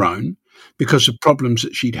home on her own because of problems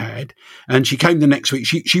that she'd had. And she came the next week.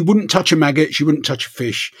 She wouldn't touch a maggot. She wouldn't touch a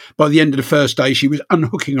fish. By the end of the first day, she was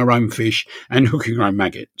unhooking her own fish and hooking her own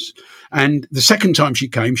maggots. And the second time she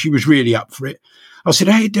came, she was really up for it. I said,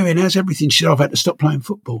 "How you doing? How's everything?" She said, "I've had to stop playing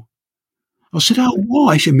football." I said, "Oh,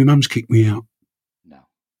 why?" She said, "My mum's kicked me out." No.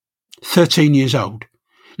 13 years old,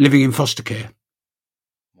 living in foster care.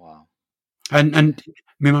 Wow. And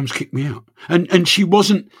my mum's kicked me out. And she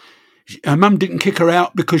wasn't, her mum didn't kick her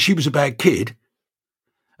out because she was a bad kid.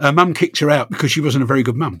 Her mum kicked her out because she wasn't a very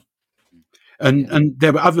good mum. And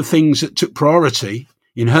there were other things that took priority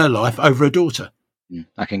in her life over her daughter.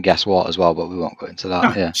 I can guess what as well, but we won't go into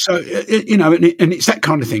that. No. Yeah. So, and it's that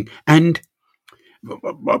kind of thing. And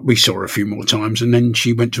we saw her a few more times, and then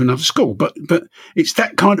she went to another school. But it's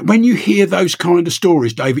that kind of, when you hear those kind of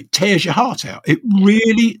stories, Dave, it tears your heart out. It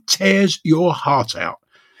really tears your heart out.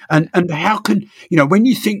 And how can, when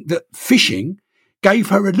you think that fishing gave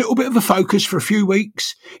her a little bit of a focus for a few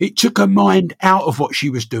weeks, it took her mind out of what she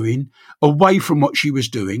was doing, away from what she was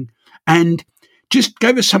doing, and just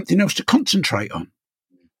gave her something else to concentrate on.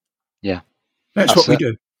 Yeah. That's what we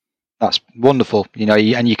do. That's wonderful,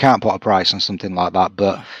 and you can't put a price on something like that,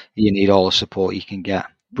 but you need all the support you can get.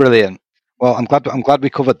 Brilliant. Well, I'm glad we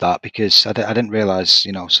covered that, because I didn't realise,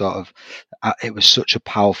 it was such a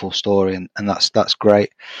powerful story, and that's great.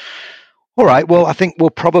 All right. Well, I think we'll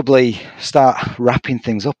probably start wrapping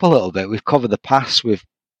things up a little bit. We've covered the past. We've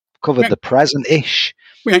covered the present-ish.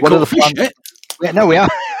 We ain't What are caught the fish plans? yet. Yeah, no, we are.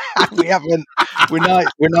 We haven't. We're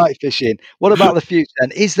night fishing. What about the future?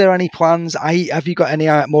 And is there any plans? Have you got any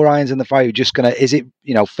more irons in the fire? You're just gonna? Is it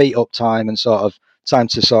feet up time and sort of time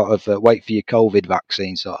to sort of wait for your COVID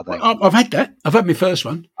vaccine sort of thing? I've had that. I've had my first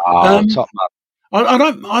one. Oh, top man.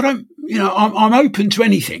 I don't. I'm open to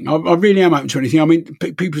anything. I really am open to anything. I mean,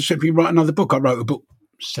 people said we write another book. I wrote a book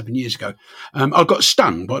 7 years ago. I got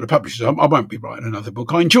stung by the publishers. I won't be writing another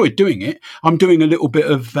book. I enjoyed doing it. I'm doing a little bit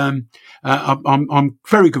of. I'm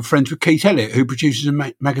very good friends with Keith Elliott, who produces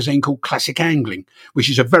a magazine called Classic Angling, which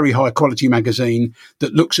is a very high quality magazine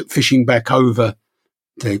that looks at fishing back over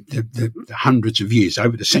the hundreds of years,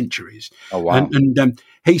 over the centuries. Oh wow! And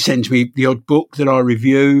he sends me the odd book that I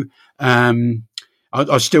review.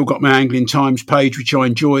 I've still got my Angling Times page, which I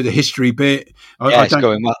enjoy, the history bit. It's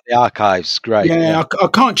going well. The archives, great. Yeah, I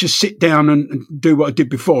can't just sit down and do what I did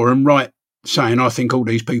before and write saying I think all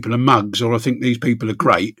these people are mugs or I think these people are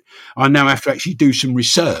great. I now have to actually do some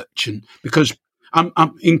research, and because I'm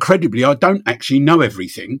incredibly, I don't actually know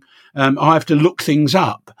everything. I have to look things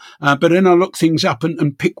up, but then I look things up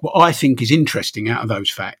and pick what I think is interesting out of those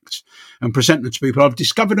facts and present them to people. I've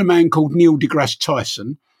discovered a man called Neil deGrasse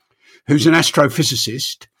Tyson, who's an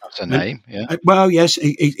astrophysicist. That's a name, yeah. Well, yes,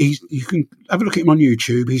 you can have a look at him on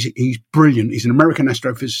YouTube. He's brilliant. He's an American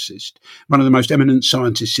astrophysicist, one of the most eminent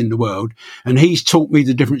scientists in the world, and he's taught me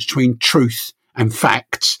the difference between truth and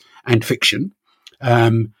facts and fiction,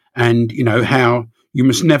 and how you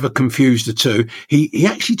must never confuse the two. He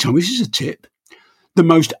actually told me, this is a tip, the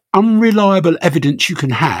most unreliable evidence you can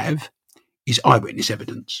have is eyewitness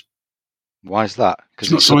evidence. Why is that?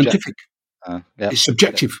 Because it's not scientific. It's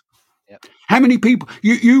subjective. Yep. How many people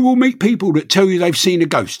you will meet people that tell you they've seen a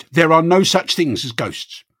ghost? There are no such things as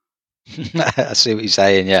ghosts. I see what you're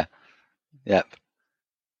saying. Yeah. Yep.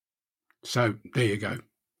 So there you go.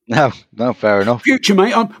 No, fair enough. Future,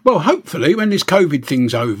 mate. Well, hopefully when this COVID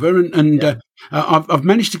thing's over, and I've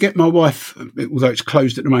managed to get my wife, although it's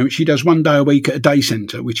closed at the moment, she does 1 day a week at a day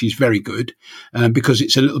centre, which is very good because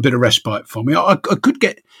it's a little bit of respite for me. I could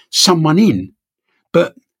get someone in,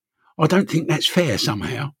 but I don't think that's fair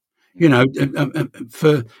somehow. I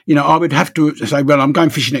would have to say, well, I'm going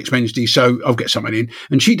fishing next Wednesday, so I'll get someone in.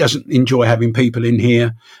 And she doesn't enjoy having people in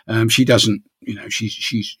here. She doesn't, she's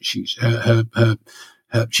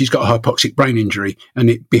got a hypoxic brain injury, and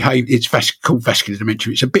it's called vascular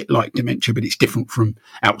dementia. It's a bit like dementia, but it's different from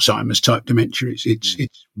Alzheimer's type dementia. It's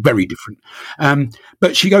very different.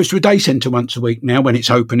 But she goes to a day centre once a week now when it's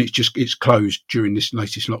open. It's closed during this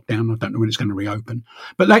latest lockdown. I don't know when it's going to reopen,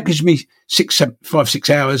 but that gives me 5-6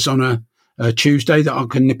 hours on a Tuesday that I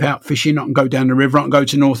can nip out fishing. I can go down the river. I can go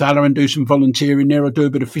to North Alla and do some volunteering there. I'll do a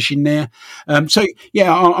bit of fishing there. I'm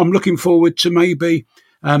looking forward to maybe,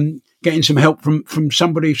 getting some help from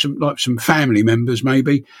somebody, some family members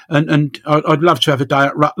maybe, and I'd love to have a day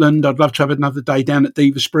at Rutland. I'd love to have another day down at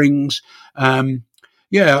Diva Springs. Flies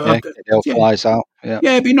out. Yeah,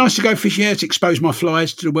 it'd be nice to go fishing. To expose my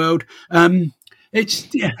flies to the world. I'm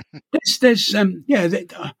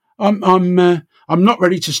not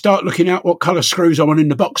ready to start looking out what colour screws I want in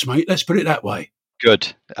the box, mate. Let's put it that way.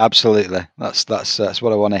 Good, absolutely. That's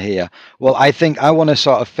what I want to hear. Well, I think I want to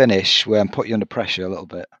sort of finish where I'm put you under pressure a little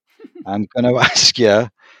bit. I'm going to ask you.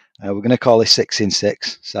 We're going to call this 6 in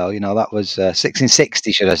 6. So that was 6 in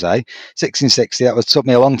 60, should I say? 6 in 60. That took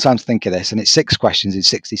me a long time to think of this, and it's 6 questions in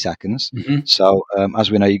 60 seconds. Mm-hmm. So as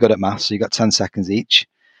we know, you're good at maths, so you got 10 seconds each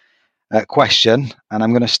question, and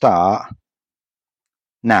I'm going to start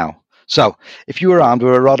now. So, if you were armed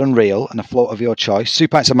with a rod and reel and a float of your choice, 2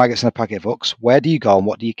 pints of maggots and a packet of hooks, where do you go and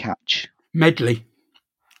what do you catch? Medley.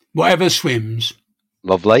 Whatever swims.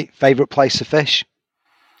 Lovely. Favourite place to fish?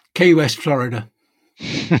 Key West, Florida.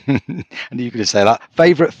 And you could say that.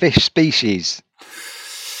 Favourite fish species?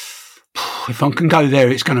 If I can go there,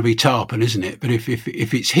 it's going to be tarpon, isn't it? But if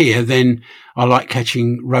it's here, then I like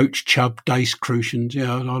catching roach, chub, dace, crucians.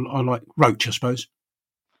 Yeah, I like roach, I suppose.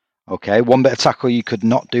 Okay, one bit of tackle you could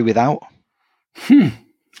not do without?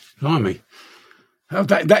 Blimey.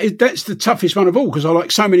 That's the toughest one of all because I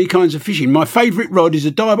like so many kinds of fishing. My favourite rod is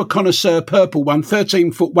a Daiwa Connoisseur purple one,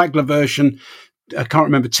 13-foot Waggler version. I can't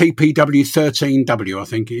remember, TPW 13W, I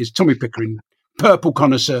think it is. Tommy Pickering, purple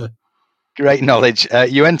Connoisseur. Great knowledge.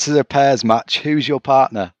 You enter the pairs match. Who's your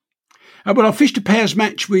partner? Well, I fished a pairs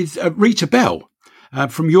match with Rita Bell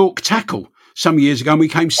from York Tackle some years ago, and we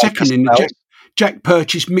came second in the Jack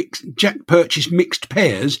Purchase mixed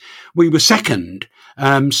pairs. We were second,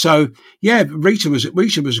 So yeah, Rita was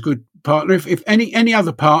a good partner. If any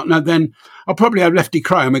other partner, then I'll probably have Lefty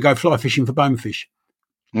Cray and we go fly fishing for bonefish.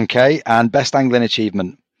 Okay, and best angling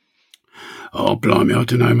achievement? Oh, blimey, I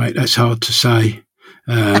don't know, mate. That's hard to say.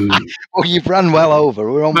 Well, you've run well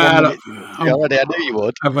over. We're on 1 minute already. I knew you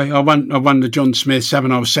would. I won the John Smiths,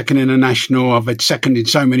 haven't I? I was second in a national. I've had second in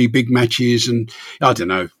so many big matches, and I don't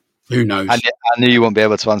know. Who knows? I knew you won't be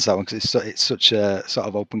able to answer that one because it's such a sort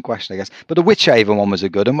of open question, I guess. But the Wychavon one was a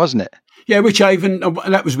good one, wasn't it? Yeah, Wychavon,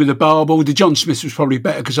 that was with a barbel. The John Smiths was probably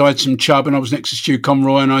better because I had some chub and I was next to Stu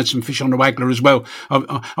Conroy and I had some fish on the waggler as well.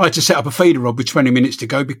 I had to set up a feeder rod with 20 minutes to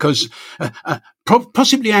go because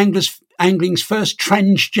possibly angling's first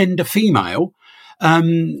transgender female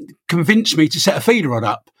convinced me to set a feeder rod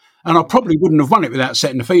up. And I probably wouldn't have won it without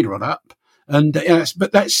setting the feeder rod up. And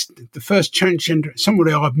but that's the first transgender,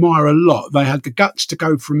 somebody I admire a lot. They had the guts to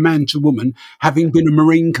go from man to woman, having been a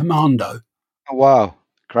Marine commando. Oh, wow.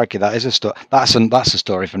 Crikey, that is a story. That's a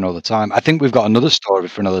story for another time. I think we've got another story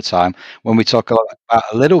for another time when we talk about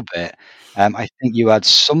a little bit. I think you had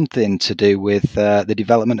something to do with the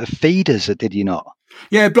development of feeders, did you not?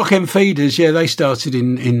 Yeah, Block M feeders. Yeah, they started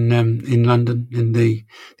in London in the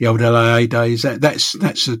old LAA days. That's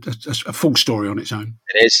a full story on its own.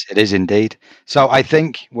 It is indeed. So I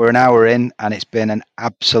think we're an hour in, and it's been an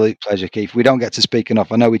absolute pleasure, Keith. We don't get to speak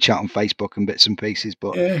enough. I know we chat on Facebook and bits and pieces,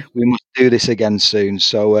 but we must do this again soon.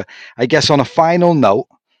 So I guess on a final note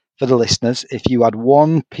for the listeners, if you had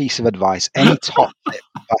one piece of advice, any top tip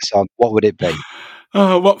to pass on, what would it be?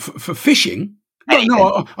 What for fishing?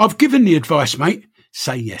 No, I've given the advice, mate.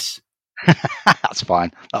 Say yes. That's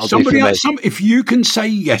fine. If you can say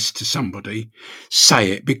yes to somebody,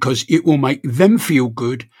 say it because it will make them feel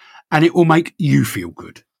good and it will make you feel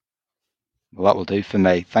good. Well, that will do for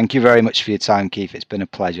me. Thank you very much for your time, Keith. It's been a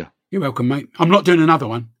pleasure. You're welcome, mate. I'm not doing another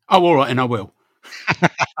one. Oh, all right, and I will.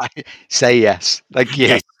 Say yes. Thank you.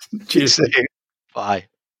 Yes. Cheers. Bye.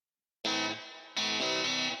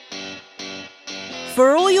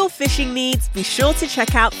 For all your fishing needs, be sure to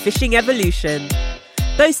check out Fishing Evolution.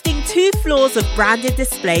 Boasting 2 floors of branded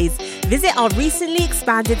displays, visit our recently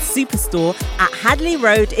expanded superstore at Hadley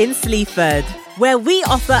Road in Sleaford, where we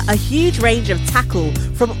offer a huge range of tackle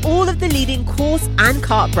from all of the leading course and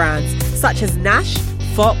carp brands, such as Nash,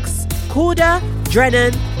 Fox, Korda,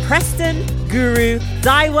 Drennan, Preston, Guru,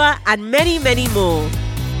 Daiwa, and many, many more.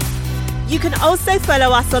 You can also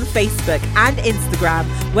follow us on Facebook and Instagram,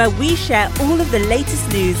 where we share all of the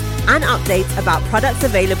latest news and updates about products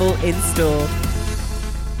available in store.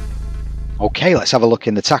 Okay, let's have a look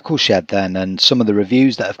in the tackle shed then, and some of the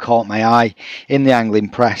reviews that have caught my eye in the angling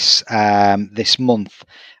press this month.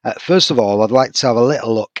 First of all, I'd like to have a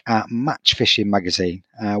little look at Match Fishing magazine,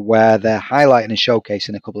 where they're highlighting and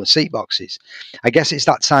showcasing a couple of seat boxes. I guess it's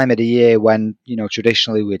that time of the year when,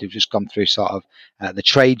 traditionally we'd have just gone through sort of the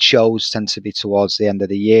trade shows tend to be towards the end of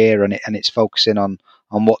the year, and it's focusing on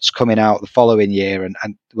what's coming out the following year, and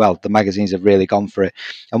well, the magazines have really gone for it.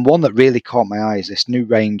 And one that really caught my eye is this new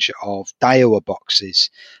range of Daiwa boxes,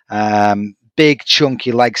 big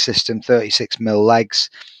chunky leg system, 36mm legs.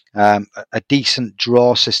 A decent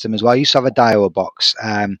draw system as well. I used to have a Daiwa box.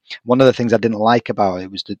 One of the things I didn't like about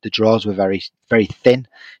it was that the drawers were very, very thin.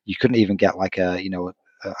 You couldn't even get like a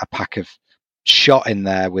pack of shot in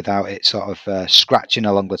there without it sort of scratching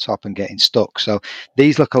along the top and getting stuck. So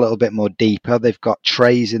these look a little bit more deeper. They've got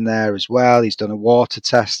trays in there as well. He's done a water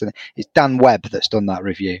test, and it's Dan Webb that's done that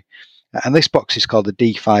review. And this box is called the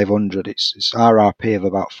D500. It's RRP of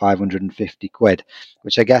about 550 quid,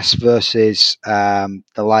 which I guess versus the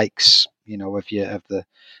likes, of the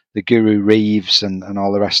Guru Reeves and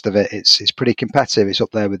all the rest of it, it's pretty competitive. It's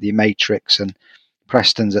up there with the Matrix and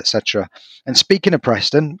Preston's, etc. And speaking of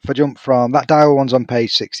Preston, if I jump from that Daiwa one's on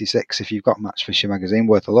page 66, if you've got Match Fishing magazine,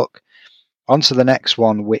 worth a look. On to the next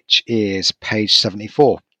one, which is page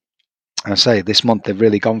 74. And I say this month they've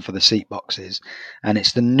really gone for the seat boxes, and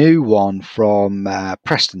it's the new one from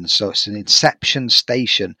Preston's. So it's an Inception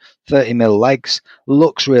Station, 30mm legs.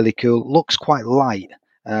 Looks really cool. Looks quite light.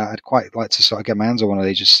 I'd quite like to sort of get my hands on one of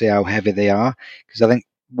these, just see how heavy they are, because I think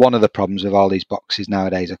one of the problems with all these boxes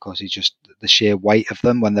nowadays, of course, is just the sheer weight of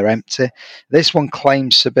them when they're empty. This one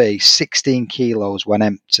claims to be 16 kilos when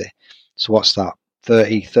empty. So what's that?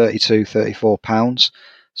 30, 32, 34 pounds.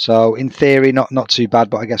 So in theory, not too bad,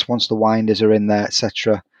 but I guess once the winders are in there,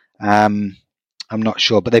 etc., I'm not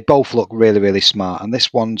sure. But they both look really, really smart. And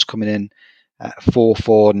this one's coming in at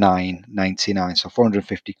 449.99, so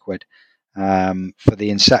 450 quid for the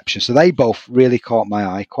Inception. So they both really caught my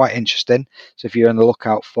eye, quite interesting. So if you're on the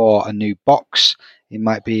lookout for a new box, it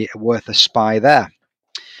might be worth a spy there.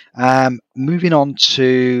 Moving on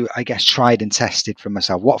to, I guess, tried and tested from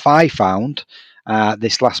myself. What have I found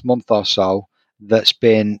this last month or so that's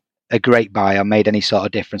been a great buy or made any sort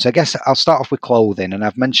of difference? I guess I'll start off with clothing, and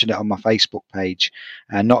I've mentioned it on my Facebook page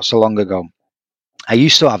not so long ago. I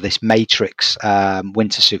used to have this Matrix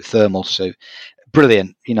winter suit, thermal suit.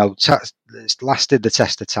 Brilliant, it's lasted the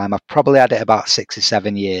test of time. I've probably had it about 6 or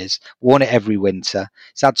 7 years, worn it every winter.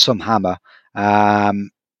 It's had some hammer.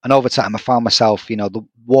 And over time, I found myself, the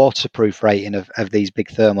waterproof rating of these big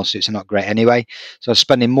thermal suits are not great anyway. So I was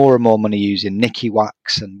spending more and more money using Nicky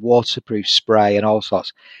Wax and waterproof spray and all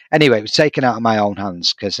sorts. Anyway, it was taken out of my own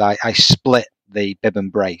hands because I split the bib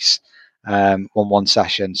and brace on one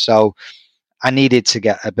session. So I needed to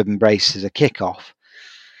get a bib and brace as a kickoff.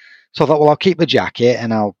 So I thought, well, I'll keep the jacket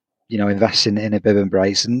and I'll, invest in a bib and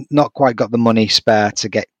brace, and not quite got the money spare to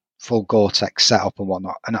get full Gore-Tex set up and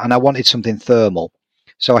whatnot. And I wanted something thermal.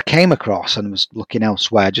 So I came across and was looking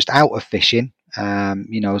elsewhere, just out of fishing. I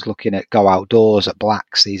was looking at Go Outdoors, at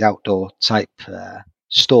Black's, these outdoor type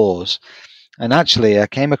stores. And actually, I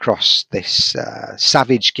came across this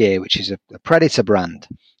Savage Gear, which is a Predator brand.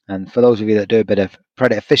 And for those of you that do a bit of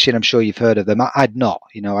predator fishing, I'm sure you've heard of them. I'd not,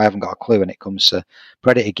 I haven't got a clue when it comes to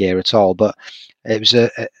predator gear at all. But it was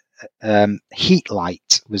Heat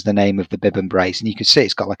Light was the name of the bib and brace. And you can see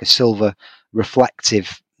it's got like a silver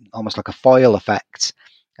reflective, almost like a foil effect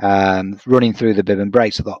running through the bib and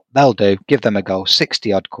brace. I thought, they'll do, give them a go.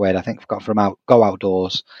 60 odd quid, I think I've got from Go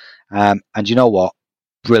Outdoors. And you know what?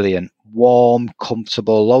 Brilliant. Warm,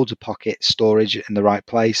 comfortable, loads of pocket storage in the right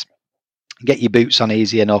place. Get your boots on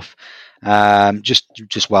easy enough.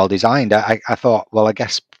 Just well designed. I thought, well, I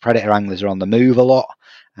guess predator anglers are on the move a lot.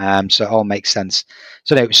 So it all makes sense.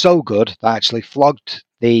 So no, it was so good that I actually flogged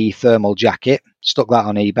the thermal jacket, stuck that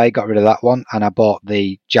on eBay, got rid of that one, and I bought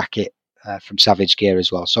the jacket from Savage Gear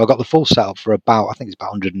as well. So I got the full setup for about, I think it's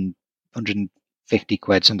about 150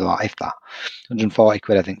 quid, something like that, if that. 140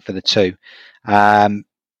 quid, I think, for the two.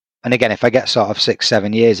 And again, if I get sort of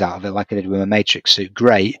 6-7 years out of it, like I did with my Matrix suit,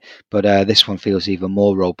 great. But this one feels even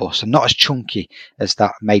more robust and not as chunky as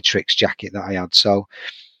that Matrix jacket that I had. So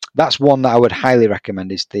that's one that I would highly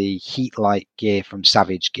recommend, is the Heat Light gear from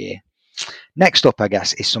Savage Gear. Next up, I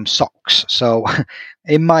guess, is some socks. So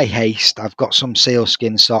in my haste, I've got some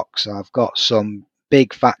sealskin socks. I've got some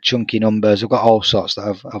big, fat, chunky numbers. I've got all sorts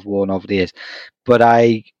that I've worn over the years. But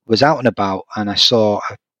I was out and about and I saw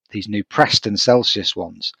these new Preston Celsius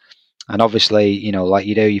ones. And obviously, like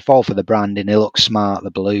you do, you fall for the branding. They look smart,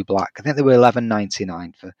 the blue, black. I think they were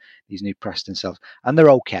 $11.99 for these new Preston Celsius. And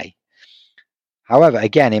they're okay. However,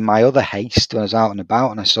 again, in my other haste, when I was out and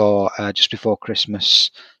about and I saw just before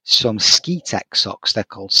Christmas some Ski-Tex socks. They're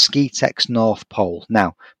called Ski-Tex North Pole.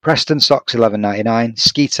 Now, Preston socks $11.99,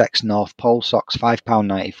 Ski-Tex North Pole socks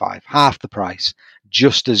 £5.95, half the price,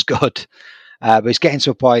 just as good. But it's getting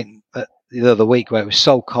to a point the other week where it was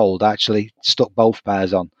so cold, I actually stuck both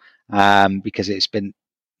pairs on because it's been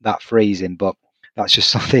that freezing. But that's just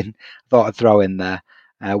something I thought I'd throw in there.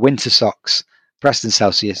 Winter socks. Preston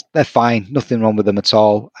Celsius, they're fine, nothing wrong with them at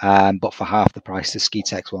all, but for half the price, the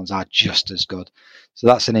Ski-Tex ones are just as good. So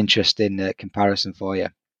that's an interesting comparison for you.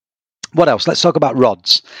 What else? Let's talk about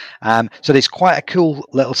rods. So there's quite a cool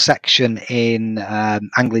little section in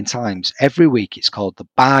Angling Times. Every week it's called the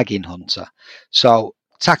Bargain Hunter. So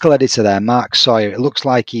tackle editor there, Mark Sawyer, it looks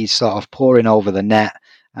like he's sort of poring over the net,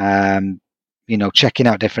 checking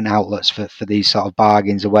out different outlets for these sort of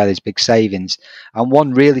bargains or where there's big savings. And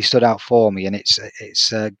one really stood out for me, and it's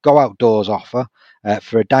a Go Outdoors offer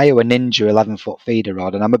for a Daiwa Ninja 11-foot feeder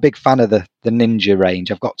rod. And I'm a big fan of the Ninja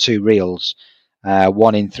range. I've got two reels,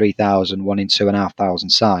 one in 3,000, one in 2,500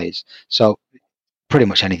 size. So pretty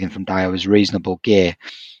much anything from Daiwa is reasonable gear.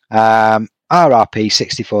 RRP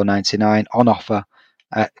 $64.99 on offer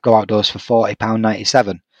at Go Outdoors for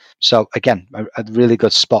 £40.97. So again, a really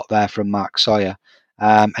good spot there from Mark Sawyer.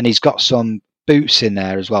 And he's got some boots in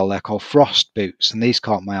there as well. They're called Frost boots, and these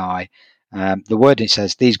caught my eye. The wording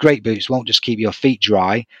says, these great boots won't just keep your feet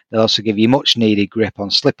dry, they'll also give you much needed grip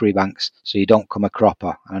on slippery banks so you don't come a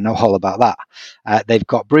cropper. And I know all about that. They've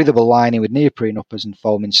got breathable lining with neoprene uppers and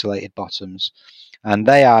foam insulated bottoms. And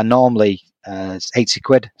they are normally 80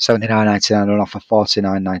 quid, $79.99 on offer,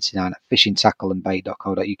 $49.99 at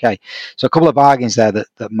fishingtackleandbait.co.uk. So a couple of bargains there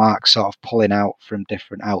that Mark's sort of pulling out from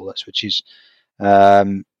different outlets, which is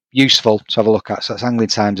useful to have a look at. So that's Angling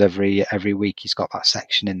Times every week. He's got that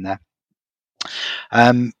section in there.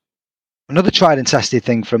 Another tried and tested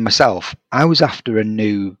thing from myself. I was after a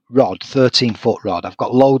new rod, 13-foot rod. I've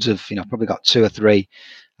got loads of, probably got 2 or 3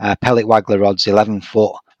 pellet waggler rods,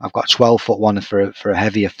 11-foot. I've got a 12-foot one for a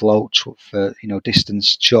heavier float, for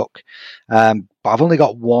distance chuck. but I've only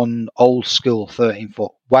got one old school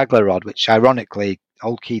 13-foot waggler rod, which ironically,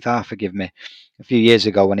 old Keith Arthur gave me a few years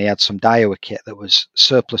ago when he had some Daiwa kit that was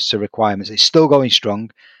surplus to requirements. It's still going strong.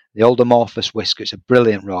 The old Amorphous Whisker, it's a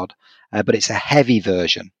brilliant rod, but it's a heavy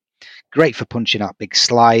version. Great for punching out big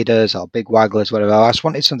sliders or big wagglers, whatever. I just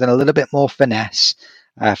wanted something a little bit more finesse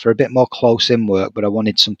for a bit more close-in work, but I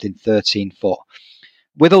wanted something 13-foot.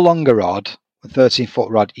 With a longer rod, a 13-foot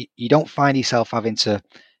rod, you don't find yourself having to,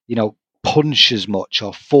 punch as much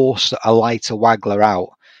or force a lighter waggler out.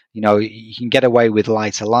 You can get away with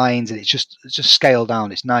lighter lines, and it's just scaled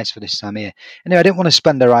down. It's nice for this time of year. Anyway, I didn't want to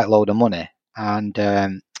spend the right load of money, and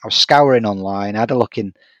I was scouring online. I had a look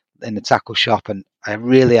in the tackle shop, and I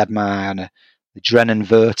really had my eye on the Drennan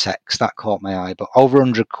Vertex. That caught my eye, but over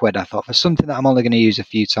 100 quid. I thought, for something that I'm only going to use a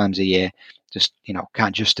few times a year, just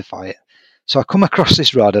can't justify it. So I come across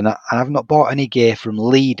this rod, and I've not bought any gear from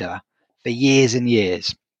Leader for years and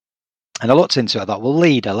years. And I looked into it. I thought, well,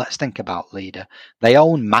 Leader, let's think about Leader. They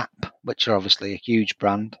own MAP, which are obviously a huge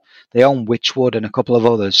brand. They own Witchwood and a couple of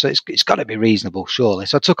others, so it's got to be reasonable, surely.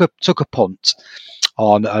 So I took a punt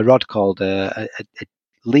on a rod called a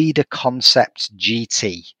Leader Concept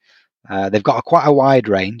GT. They've got quite a wide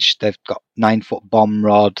range. They've got 9-foot bomb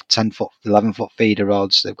rod, 10-foot, 11-foot feeder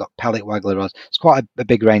rods. They've got pellet waggler rods. It's quite a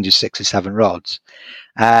big range of 6 or 7 rods.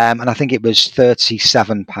 And I think it was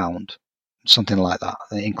 £37, something like that,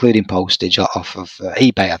 including postage off of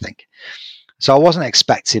eBay, I think. So I wasn't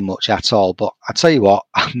expecting much at all. But I tell you what,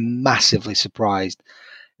 I'm massively surprised.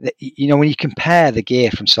 When you compare the gear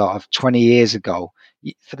from sort of 20 years ago,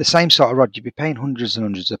 for the same sort of rod, you'd be paying hundreds and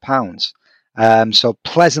hundreds of pounds. So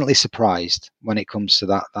pleasantly surprised when it comes to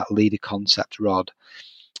that Leader Concept rod.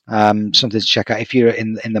 Something to check out if you're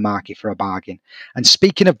in the market for a bargain. And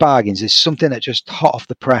speaking of bargains, there's something that just hot off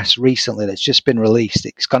the press recently that's just been released.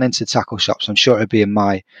 It's gone into tackle shops. I'm sure it'll be in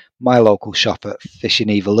my local shop at Fishing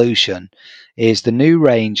Evolution. Is the new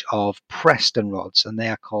range of Preston rods, and they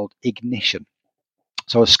are called Ignition.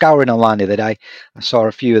 So I was scouring online the other day. I saw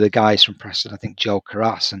a few of the guys from Preston, I think Joe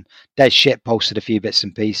Carras and Dead Shit posted a few bits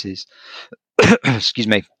and pieces. Excuse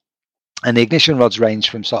me. And the Ignition rods range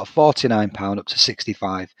from sort of £49 up to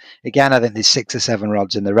 £65. Again, I think there's 6 or 7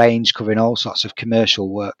 rods in the range covering all sorts of commercial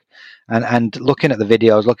work. And looking at the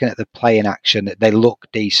videos, looking at the play in action, they look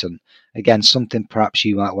decent. Again, something perhaps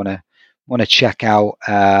you might want to check out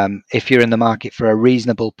if you're in the market for a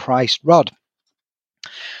reasonable priced rod.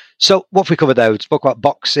 So what have we covered there? We spoke about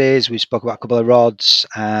boxes, we spoke about a couple of rods,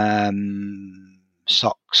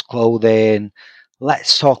 socks, clothing.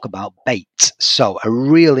 Let's talk about bait. So a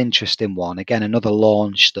real interesting one. Again, another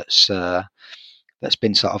launch that's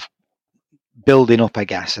been sort of building up, I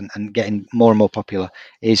guess, and getting more and more popular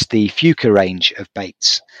is the Fuka range of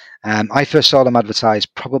baits. I first saw them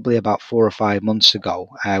advertised probably about 4 or 5 months ago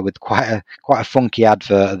with quite a funky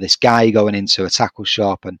advert of this guy going into a tackle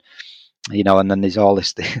shop and then there's all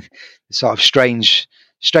this sort of strange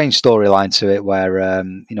storyline to it where,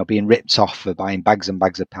 being ripped off for buying bags and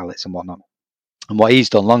bags of pellets and whatnot. And what he's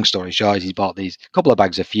done, long story short, is he's bought these couple of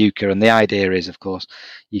bags of Fuka. And the idea is, of course,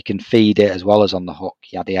 you can feed it as well as on the hook,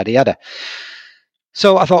 yada, yada, yada.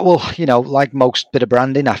 So I thought, well, like most bit of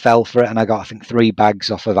branding, I fell for it. And I got, I think, 3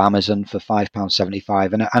 bags off of Amazon for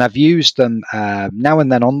 £5.75. And I've used them now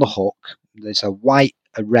and then on the hook. There's a white,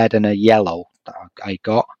 a red and a yellow that I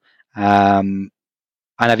got. And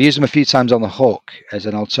I've used them a few times on the hook as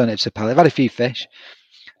an alternative to pellet. I've had a few fish,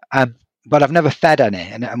 but I've never fed any.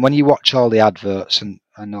 And when you watch all the adverts and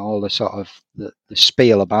all the sort of the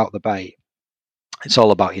spiel about the bait, it's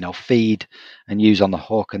all about, feed and use on the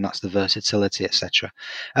hook, and that's the versatility, etc.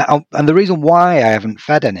 And the reason why I haven't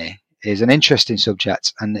fed any is an interesting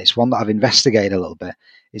subject, and it's one that I've investigated a little bit,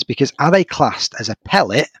 is because are they classed as a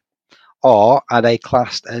pellet? Or are they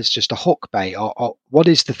classed as just a hook bait? Or what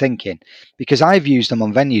is the thinking? Because I've used them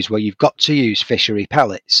on venues where you've got to use fishery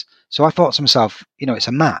pellets. So I thought to myself, it's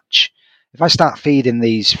a match. If I start feeding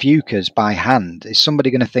these Fukas by hand, is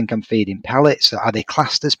somebody going to think I'm feeding pellets? Are they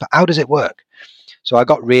classed as? How does it work? So I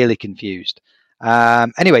got really confused.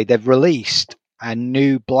 Anyway, they've released a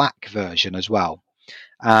new black version as well.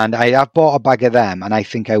 And I've bought a bag of them, and I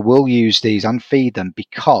think I will use these and feed them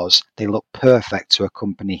because they look perfect to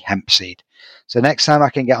accompany hemp seed. So next time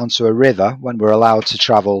I can get onto a river, when we're allowed to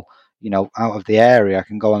travel, out of the area, I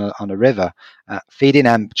can go on a river, feeding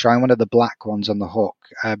hemp, trying one of the black ones on the hook,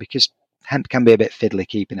 because hemp can be a bit fiddly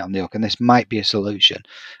keeping it on the hook, and this might be a solution.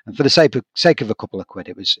 And for the sake of a couple of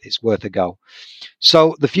quid, it's worth a go.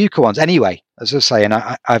 So the Fuka ones, anyway, as I say, and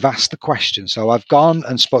I've asked the question. So I've gone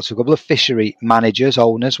and spoke to a couple of fishery managers,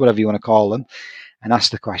 owners, whatever you want to call them, and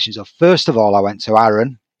asked the question. So first of all, I went to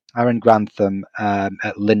Aaron Aaron Grantham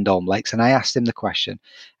at Lindholm Lakes, and I asked him the question,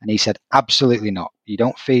 and he said, absolutely not. You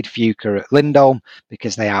don't feed Fuca at Lindholm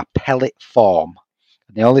because they are pellet form.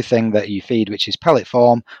 And the only thing that you feed which is pellet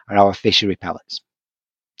form are our fishery pellets.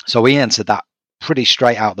 So we answered that pretty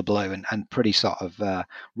straight out of the blue and pretty sort of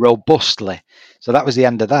robustly. So that was the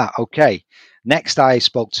end of that. Okay. Next, I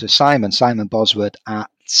spoke to Simon Bosworth at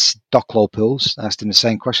Docklow Pools. I asked him the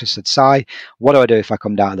same question. I said, Si, what do I do if I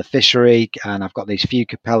come down to the fishery and I've got these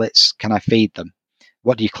Fuca pellets? Can I feed them?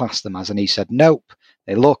 What do you class them as? And he said, nope.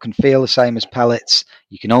 They look and feel the same as pellets.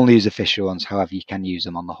 You can only use the fishery ones. However, you can use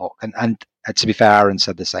them on the hook. And to be fair, Aaron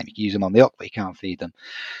said the same. You can use them on the hook, but you can't feed them.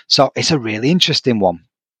 So it's a really interesting one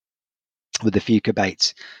with the Fuca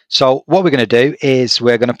baits. So what we're going to do is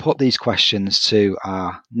we're going to put these questions to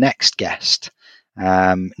our next guest.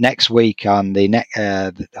 Next week on the next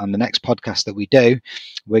podcast that we do,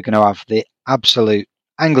 we're going to have the absolute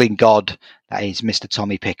angling god that is Mr.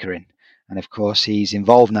 Tommy Pickering. And of course, he's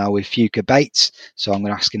involved now with Fuca baits. So I'm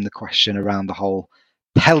going to ask him the question around the whole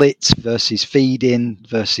pellets versus feeding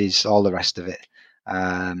versus all the rest of it.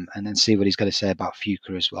 And then see what he's going to say about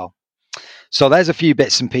Fuca as well. So there's a few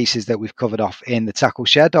bits and pieces that we've covered off in the tackle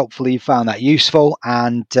shed. Hopefully you found that useful.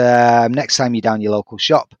 And next time you're down your local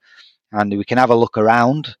shop and we can have a look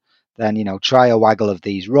around, then, you know, try a waggle of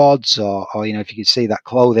these rods or you know, if you can see that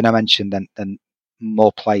clothing I mentioned, then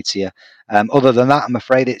more play to you. Other than that, I'm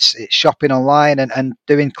afraid it's shopping online and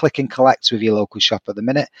doing click and collect with your local shop at the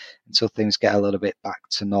minute until things get a little bit back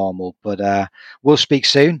to normal. But we'll speak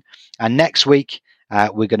soon. And next week,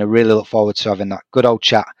 we're going to really look forward to having that good old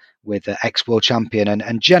chat with the ex-world champion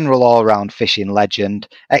and general all-round fishing legend,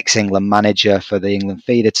 ex-England manager for the England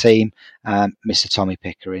feeder team, Mr. Tommy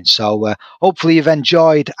Pickering. So hopefully you've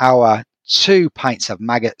enjoyed our 2 pints of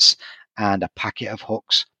maggots and a packet of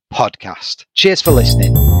hooks podcast. Cheers for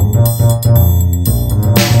listening.